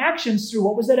in my actions through,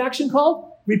 what was that action called?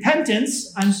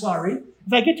 Repentance. I'm sorry.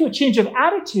 If I get to a change of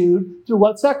attitude through,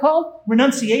 what's that called?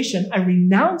 Renunciation. I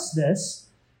renounce this.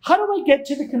 How do I get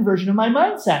to the conversion of my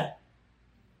mindset?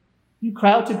 You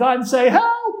cry out to God and say,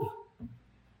 help!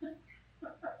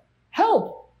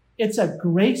 Help! It's a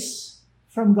grace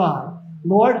from God.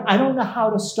 Lord, I don't know how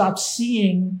to stop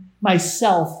seeing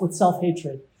myself with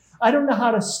self-hatred. I don't know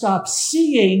how to stop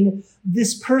seeing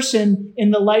this person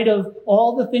in the light of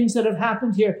all the things that have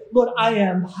happened here. Lord, I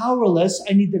am powerless.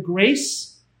 I need the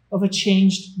grace of a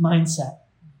changed mindset.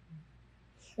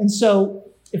 And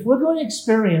so if we're going to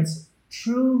experience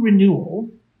true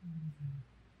renewal,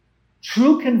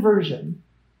 true conversion,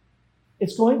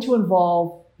 it's going to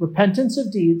involve repentance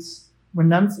of deeds,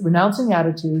 renouncing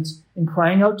attitudes, and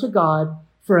crying out to God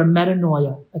for a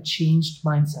metanoia, a changed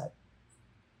mindset.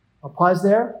 I'll pause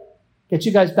there, get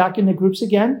you guys back into groups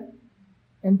again,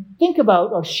 and think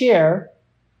about or share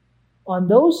on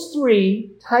those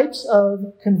 3 types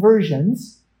of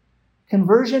conversions: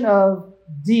 conversion of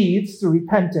deeds through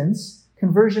repentance,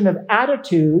 conversion of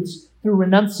attitudes through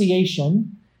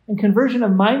renunciation, and conversion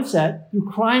of mindset through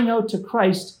crying out to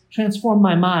Christ, transform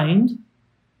my mind.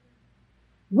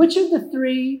 Which of the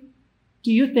 3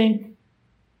 do you think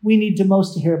we need the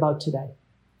most to hear about today?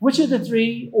 Which of the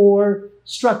three or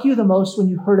struck you the most when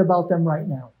you heard about them right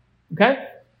now? Okay?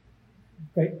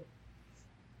 Great.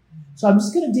 So I'm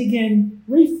just going to dig in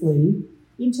briefly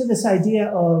into this idea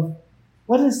of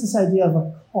what is this idea of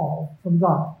a call from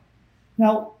God?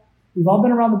 Now, we've all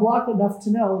been around the block enough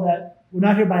to know that we're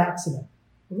not here by accident.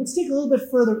 But let's dig a little bit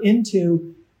further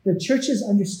into the church's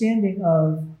understanding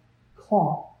of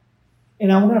call.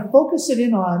 And I'm going to focus it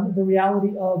in on the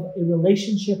reality of a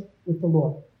relationship with the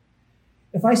Lord.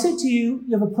 If I said to you,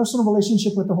 you have a personal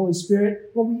relationship with the Holy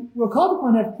Spirit, well, we're called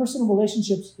upon to have personal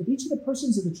relationships with each of the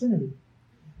persons of the Trinity.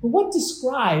 But what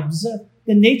describes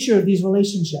the nature of these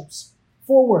relationships?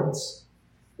 4 words.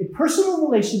 A personal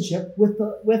relationship with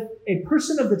a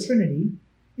person of the Trinity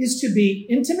is to be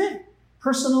intimate,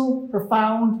 personal,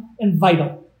 profound, and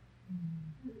vital.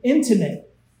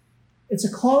 Intimate. It's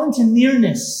a call into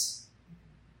nearness.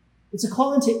 It's a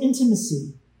call into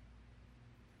intimacy.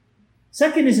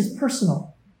 Second is it's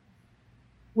personal,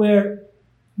 where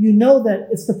you know that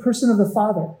it's the person of the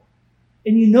Father,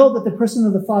 and you know that the person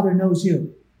of the Father knows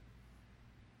you.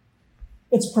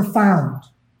 It's profound.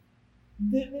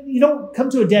 You don't come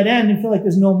to a dead end and feel like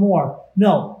there's no more.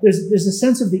 No, there's a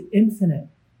sense of the infinite.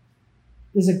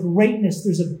 There's a greatness,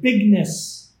 there's a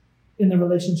bigness in the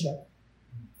relationship.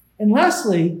 And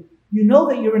lastly, you know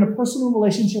that you're in a personal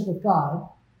relationship with God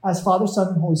as Father, Son,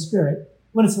 and Holy Spirit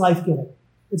when it's life-giving.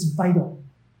 It's vital.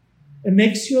 It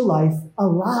makes your life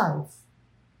alive.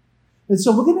 And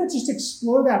so we're going to just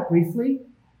explore that briefly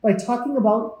by talking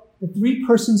about the 3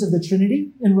 persons of the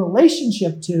Trinity in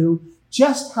relationship to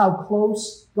just how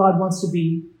close God wants to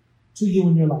be to you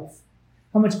in your life.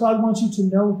 How much God wants you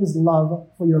to know his love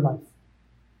for your life.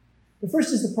 The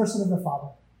first is the person of the Father.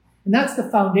 And that's the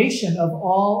foundation of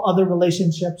all other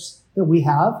relationships that we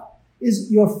have, is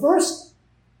your first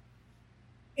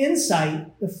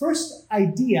insight, the first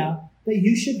idea that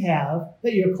you should have,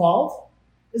 that you're called,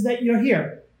 is that you're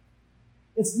here.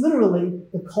 It's literally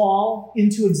the call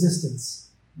into existence.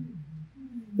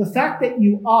 The fact that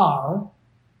you are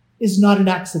is not an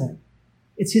accident.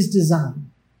 It's his design.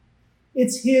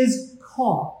 It's his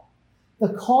call. The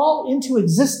call into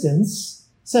existence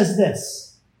says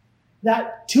this,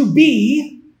 that to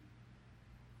be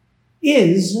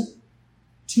is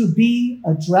to be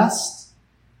addressed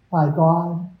by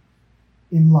God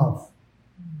in love.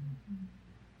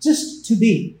 Just to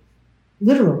be,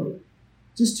 literally,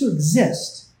 just to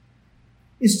exist,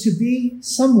 is to be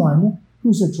someone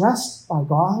who's addressed by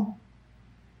God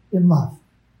in love.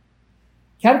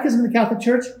 Catechism of the Catholic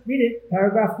Church, read it,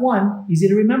 paragraph 1, easy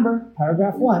to remember,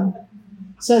 paragraph 1,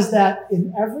 says that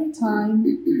in every time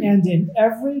and in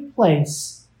every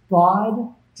place,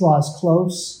 God draws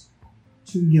close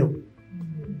to you.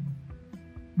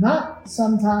 Not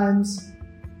sometimes,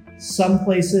 some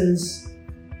places,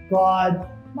 God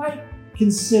might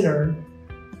consider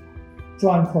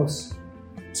drawing close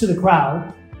to the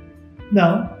crowd.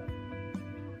 No.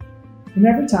 In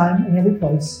every time and every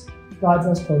place, God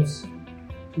draws close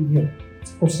to you.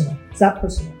 It's personal. It's that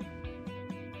personal.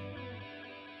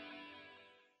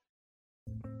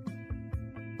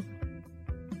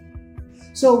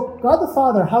 So God the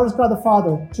Father, how does God the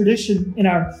Father, tradition, in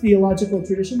our theological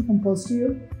tradition, come close to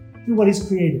you? Through what he's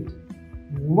created.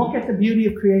 Look at the beauty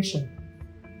of creation.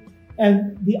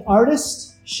 And the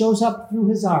artist shows up through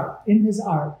his art, in his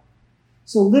art.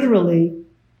 So literally,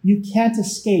 you can't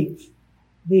escape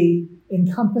the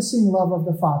encompassing love of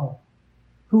the Father,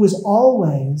 who is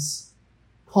always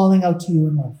calling out to you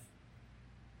in love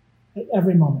at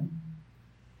every moment.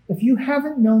 If you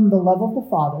haven't known the love of the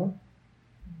Father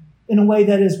in a way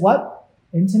that is what?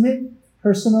 Intimate,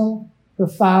 personal,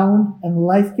 profound, and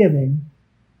life-giving,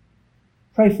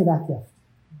 pray for that gift.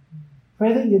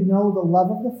 Pray that you know the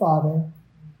love of the Father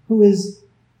who is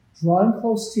drawing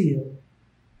close to you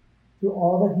through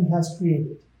all that he has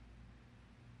created.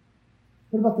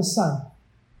 What about the Son?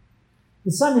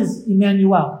 The Son is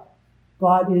Emmanuel.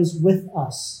 God is with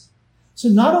us. So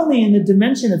not only in the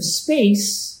dimension of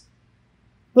space,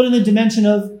 but in the dimension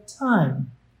of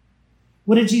time.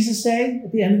 What did Jesus say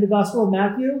at the end of the Gospel of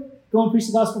Matthew? Go and preach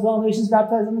the gospel to all nations,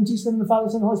 baptize them and teach them in the Father,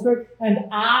 Son, and Holy Spirit, and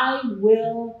I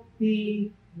will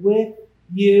be with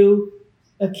you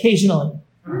occasionally.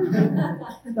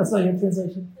 That's not your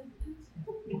translation.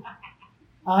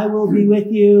 I will be with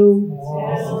you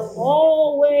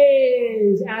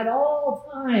always, at all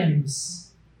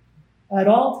times. At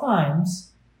all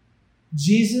times,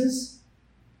 Jesus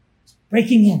is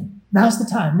breaking in. Now's the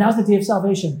time. Now's the day of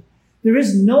salvation. There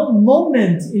is no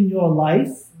moment in your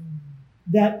life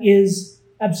that is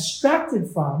abstracted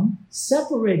from,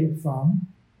 separated from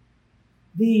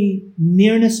the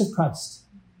nearness of Christ.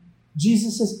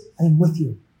 Jesus says, I am with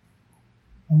you.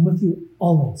 I'm with you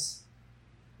always.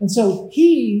 And so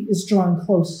he is drawing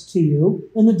close to you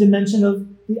in the dimension of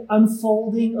the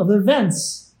unfolding of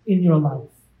events in your life.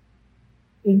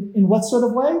 In what sort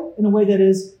of way? In a way that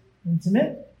is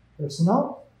intimate,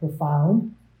 personal,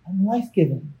 profound, and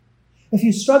life-giving. If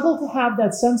you struggle to have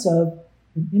that sense of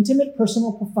an intimate,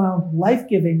 personal, profound,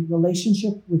 life-giving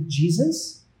relationship with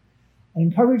Jesus, I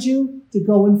encourage you to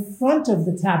go in front of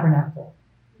the tabernacle.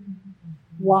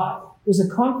 Why? There's a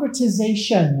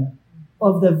concretization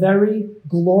of the very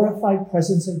glorified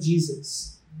presence of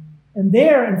Jesus. And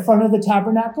there in front of the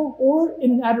tabernacle, or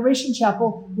in an adoration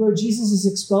chapel where Jesus is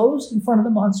exposed in front of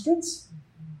the monstrance,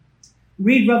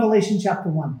 read Revelation chapter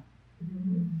 1.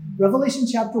 Revelation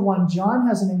chapter 1, John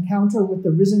has an encounter with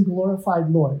the risen, glorified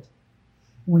Lord.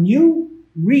 When you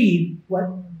read what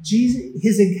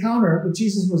his encounter with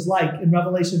Jesus was like in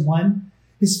Revelation 1,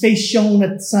 his face shone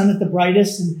at the sun at the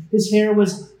brightest, and his hair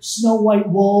was snow white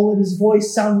wool, and his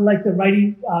voice sounded like the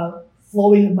mighty,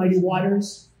 flowing of mighty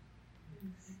waters.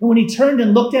 And when he turned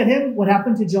and looked at him, what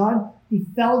happened to John? He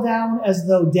fell down as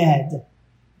though dead.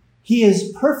 He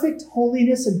is perfect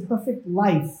holiness and perfect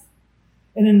life.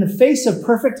 And in the face of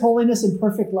perfect holiness and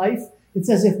perfect life, it's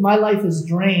as if my life is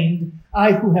drained,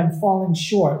 I who am falling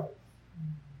short.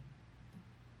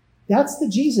 That's the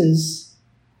Jesus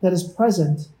that is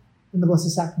present in the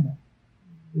Blessed Sacrament.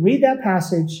 Read that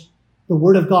passage, the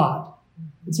Word of God,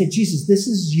 and say, Jesus, this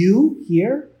is you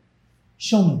here.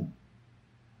 Show me.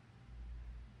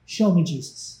 Show me,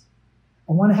 Jesus.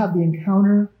 I want to have the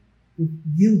encounter with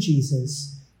you,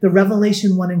 Jesus. The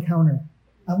Revelation 1 encounter.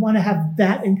 I want to have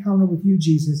that encounter with you,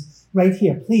 Jesus, right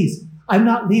here. Please, I'm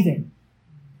not leaving.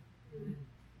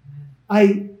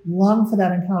 I long for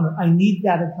that encounter. I need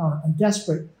that encounter. I'm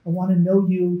desperate. I want to know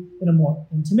you in a more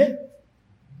intimate.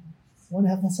 I want to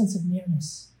have that sense of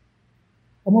nearness.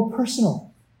 A more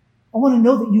personal. I want to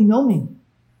know that you know me.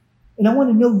 And I want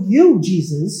to know you,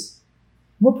 Jesus,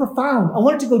 more profound. I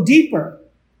want it to go deeper.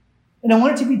 And I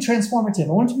want it to be transformative.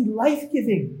 I want it to be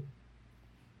life-giving.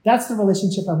 That's the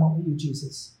relationship I want with you,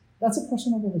 Jesus. That's a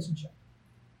personal relationship.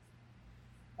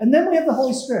 And then we have the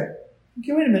Holy Spirit.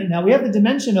 Okay, wait a minute now. We have the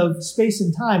dimension of space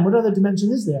and time. What other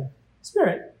dimension is there?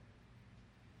 Spirit.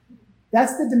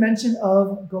 That's the dimension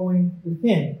of going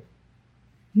within.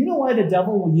 Do you know why the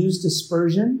devil will use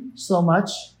dispersion so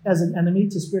much as an enemy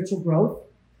to spiritual growth?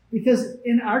 Because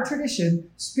in our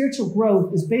tradition, spiritual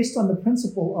growth is based on the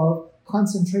principle of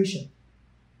concentration.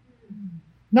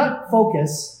 Not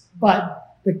focus,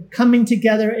 but the coming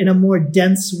together in a more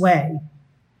dense way.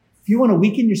 If you want to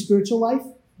weaken your spiritual life,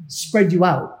 spread you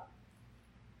out.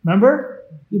 Remember?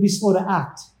 You'll be slow to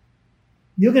act.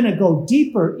 You're going to go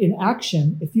deeper in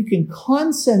action if you can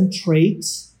concentrate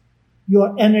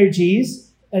your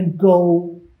energies and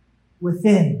go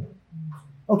within.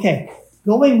 Okay,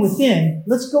 going within.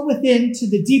 Let's go within to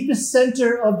the deepest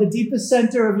center of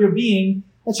your being.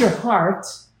 That's your heart.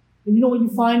 And you know what you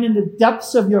find in the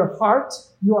depths of your heart?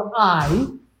 Your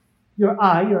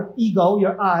ego,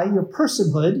 your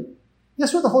personhood.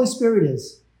 Guess where the Holy Spirit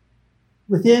is?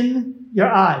 Within your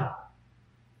eye.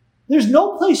 There's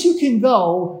no place you can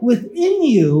go within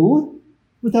you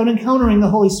without encountering the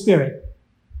Holy Spirit,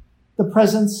 the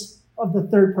presence of the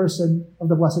third person of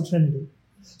the Blessed Trinity.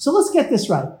 So let's get this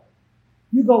right.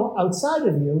 You go outside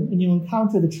of you and you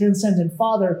encounter the transcendent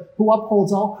Father who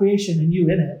upholds all creation and you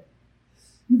in it.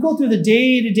 You go through the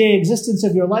day-to-day existence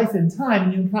of your life in time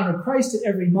and you encounter Christ at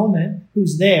every moment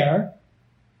who's there.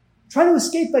 Try to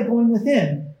escape by going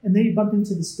within, and then you bump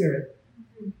into the Spirit.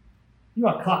 You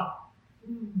are caught.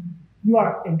 You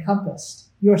are encompassed.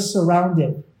 You are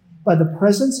surrounded by the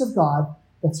presence of God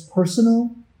that's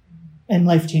personal and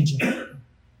life-changing. The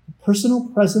personal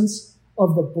presence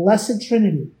of the Blessed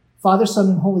Trinity, Father, Son,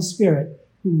 and Holy Spirit,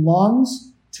 who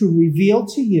longs to reveal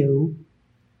to you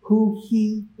who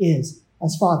He is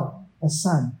as Father, as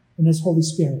Son, and as Holy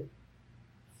Spirit.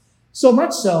 So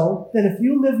much so that if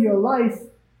you live your life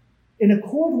in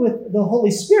accord with the Holy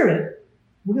Spirit,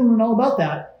 we're going to learn all about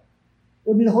that.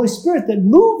 It'll be the Holy Spirit that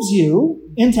moves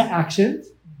you into action,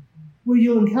 where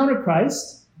you'll encounter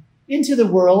Christ, into the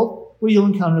world where you'll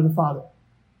encounter the Father.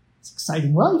 It's an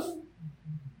exciting life.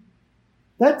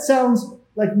 That sounds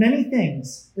like many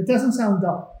things. It doesn't sound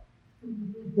dull.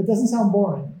 It doesn't sound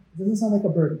boring. It doesn't sound like a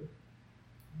burden.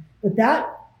 But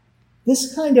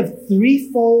this kind of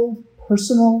threefold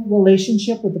personal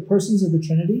relationship with the persons of the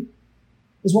Trinity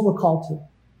is what we're called to.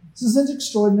 This isn't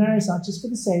extraordinary. It's not just for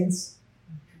the saints.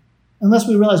 Unless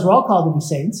we realize we're all called to be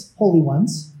saints, holy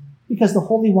ones, because the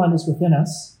Holy One is within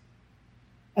us.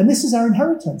 And this is our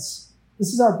inheritance.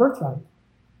 This is our birthright.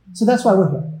 So that's why we're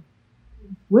here.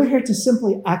 We're here to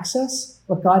simply access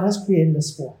what God has created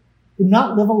us for. Do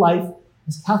not live a life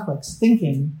as Catholics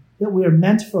thinking that we are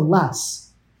meant for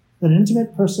less than an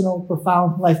intimate, personal,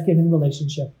 profound, life-giving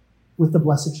relationship with the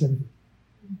Blessed Trinity.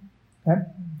 Okay?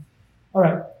 All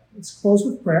right, let's close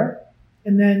with prayer.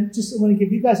 And then just I want to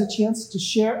give you guys a chance to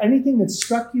share anything that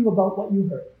struck you about what you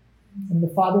heard. In the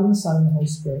Father, and the Son, and the Holy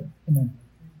Spirit. Amen.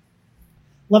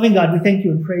 Loving God, we thank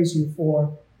you and praise you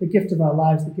for the gift of our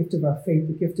lives, the gift of our faith,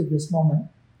 the gift of this moment.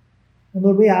 And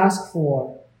Lord, we ask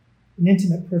for an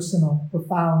intimate, personal,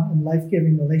 profound, and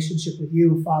life-giving relationship with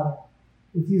you, Father,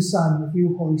 with you, Son, with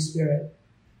you, Holy Spirit.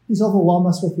 Please overwhelm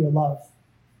us with your love.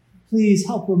 Please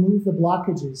help remove the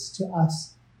blockages to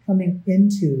us coming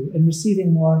into and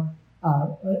receiving more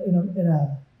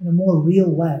in a more real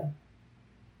way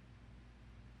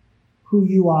who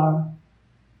you are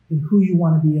and who you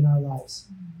want to be in our lives.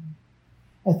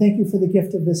 I thank you for the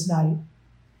gift of this night.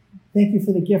 Thank you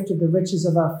for the gift of the riches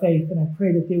of our faith, and I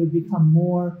pray that they would become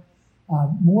more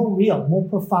real, more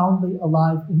profoundly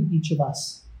alive in each of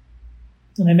us.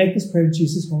 And I make this prayer in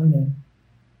Jesus' holy name.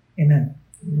 Amen.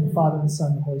 In the Father, and the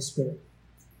Son, and the Holy Spirit.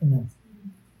 Amen.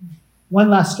 One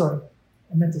last story.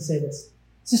 I meant to say this.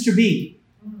 Sister B,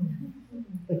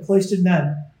 the cloistered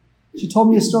nun, she told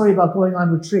me a story about going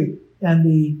on retreat. And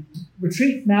the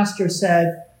retreat master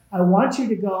said, I want you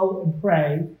to go and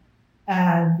pray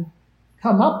and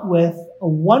come up with a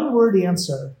one-word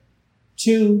answer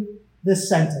to this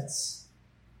sentence.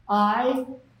 I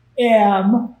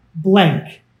am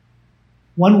blank.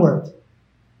 One word.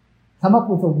 Come up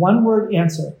with a one-word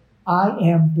answer. I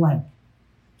am blank.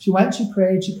 She went, she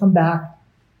prayed, she come back.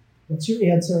 What's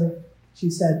your answer? She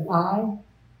said, I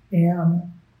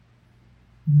am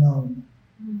known.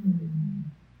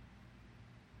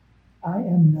 I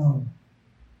am known.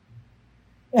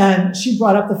 And she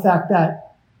brought up the fact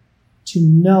that to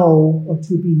know or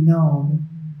to be known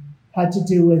had to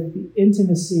do with the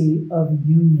intimacy of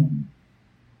union,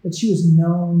 that she was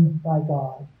known by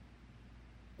God.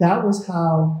 That was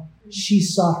how she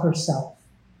saw herself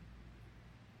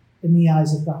in the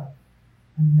eyes of God,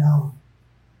 and known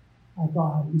by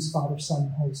God, who's Father, Son,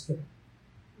 and Holy Spirit.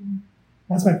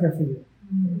 That's my prayer for you.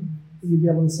 That you'd be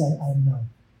able to say, I am known.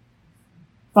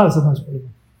 Father, Son, Holy Spirit.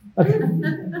 Okay.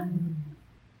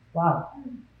 Wow.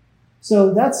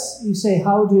 So that's, you say,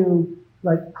 how to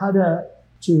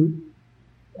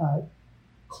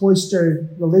cloistered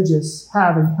religious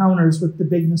have encounters with the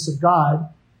bigness of God.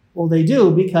 Well, they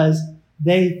do because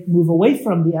they move away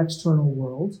from the external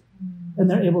world and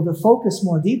they're able to focus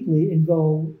more deeply and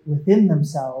go within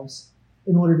themselves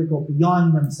in order to go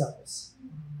beyond themselves.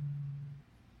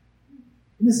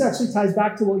 And this actually ties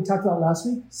back to what we talked about last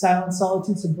week, silence,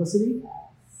 solitude, simplicity.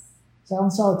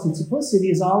 Silence, solitude, simplicity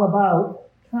is all about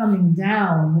calming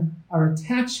down our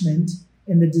attachment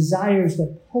and the desires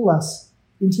that pull us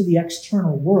into the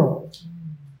external world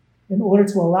in order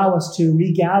to allow us to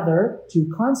regather,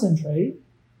 to concentrate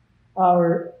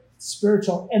our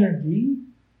spiritual energy,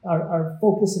 our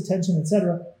focus, attention,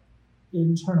 etc.,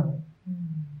 internally.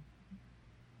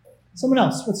 Someone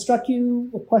else, what struck you?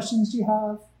 What questions do you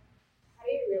have? How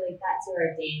do you relate that to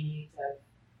our day and age of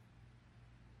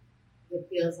it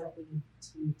feels like we need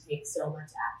to take so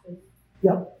much action?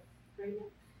 Yep. Right now?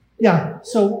 Yeah.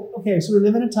 So we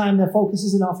live in a time that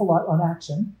focuses an awful lot on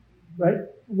action, right?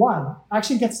 Why?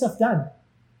 Action gets stuff done.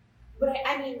 But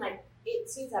I mean, like, it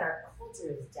seems that our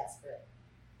culture is desperate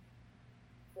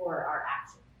for our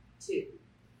action, too.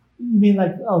 You mean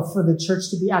like, for the church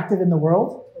to be active in the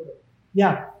world? Totally.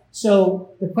 Yeah.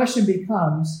 So the question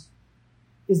becomes,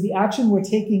 is the action we're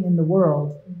taking in the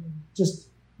world just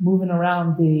moving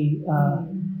around the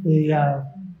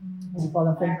what do you call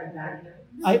that thing?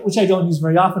 Which I don't use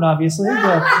very often, obviously.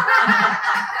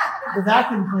 The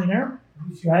vacuum cleaner,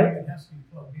 right? It has to be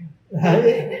plugged in.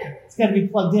 It's got to be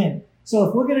plugged in. So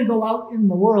if we're going to go out in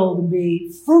the world and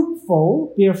be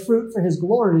fruitful, bear fruit for His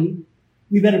glory,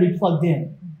 we better be plugged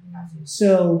in.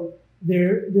 So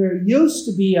there used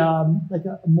to be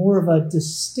more of a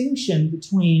distinction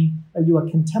between, are you a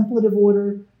contemplative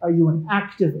order? Are you an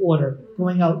active order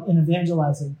going out and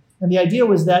evangelizing? And the idea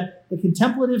was that the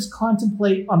contemplatives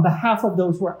contemplate on behalf of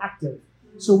those who are active.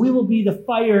 So we will be the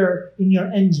fire in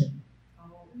your engine,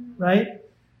 right?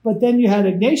 But then you had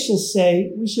Ignatius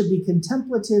say we should be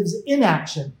contemplatives in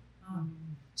action.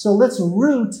 So let's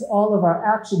root all of our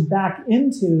action back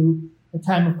into the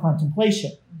time of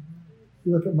contemplation.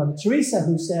 You look at Mother Teresa,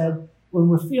 who said, when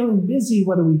we're feeling busy,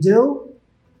 what do?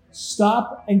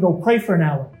 Stop and go pray for an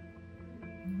hour.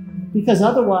 Because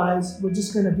otherwise, we're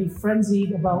just going to be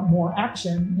frenzied about more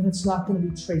action, and it's not going to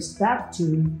be traced back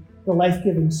to the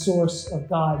life-giving source of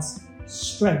God's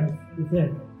strength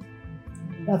within.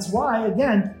 That's why,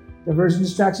 again, diversion,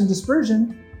 distraction,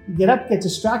 dispersion, You get up, get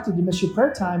distracted, you miss your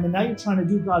prayer time, and now you're trying to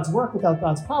do God's work without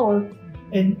God's power,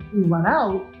 and we run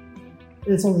out,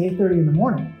 and it's only 8:30 in the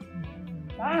morning.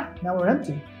 Now we're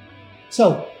empty.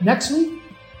 So next week,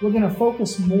 we're going to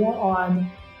focus more on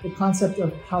the concept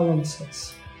of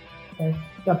powerlessness. Okay?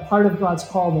 That part of God's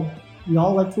call that we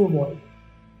all like to avoid.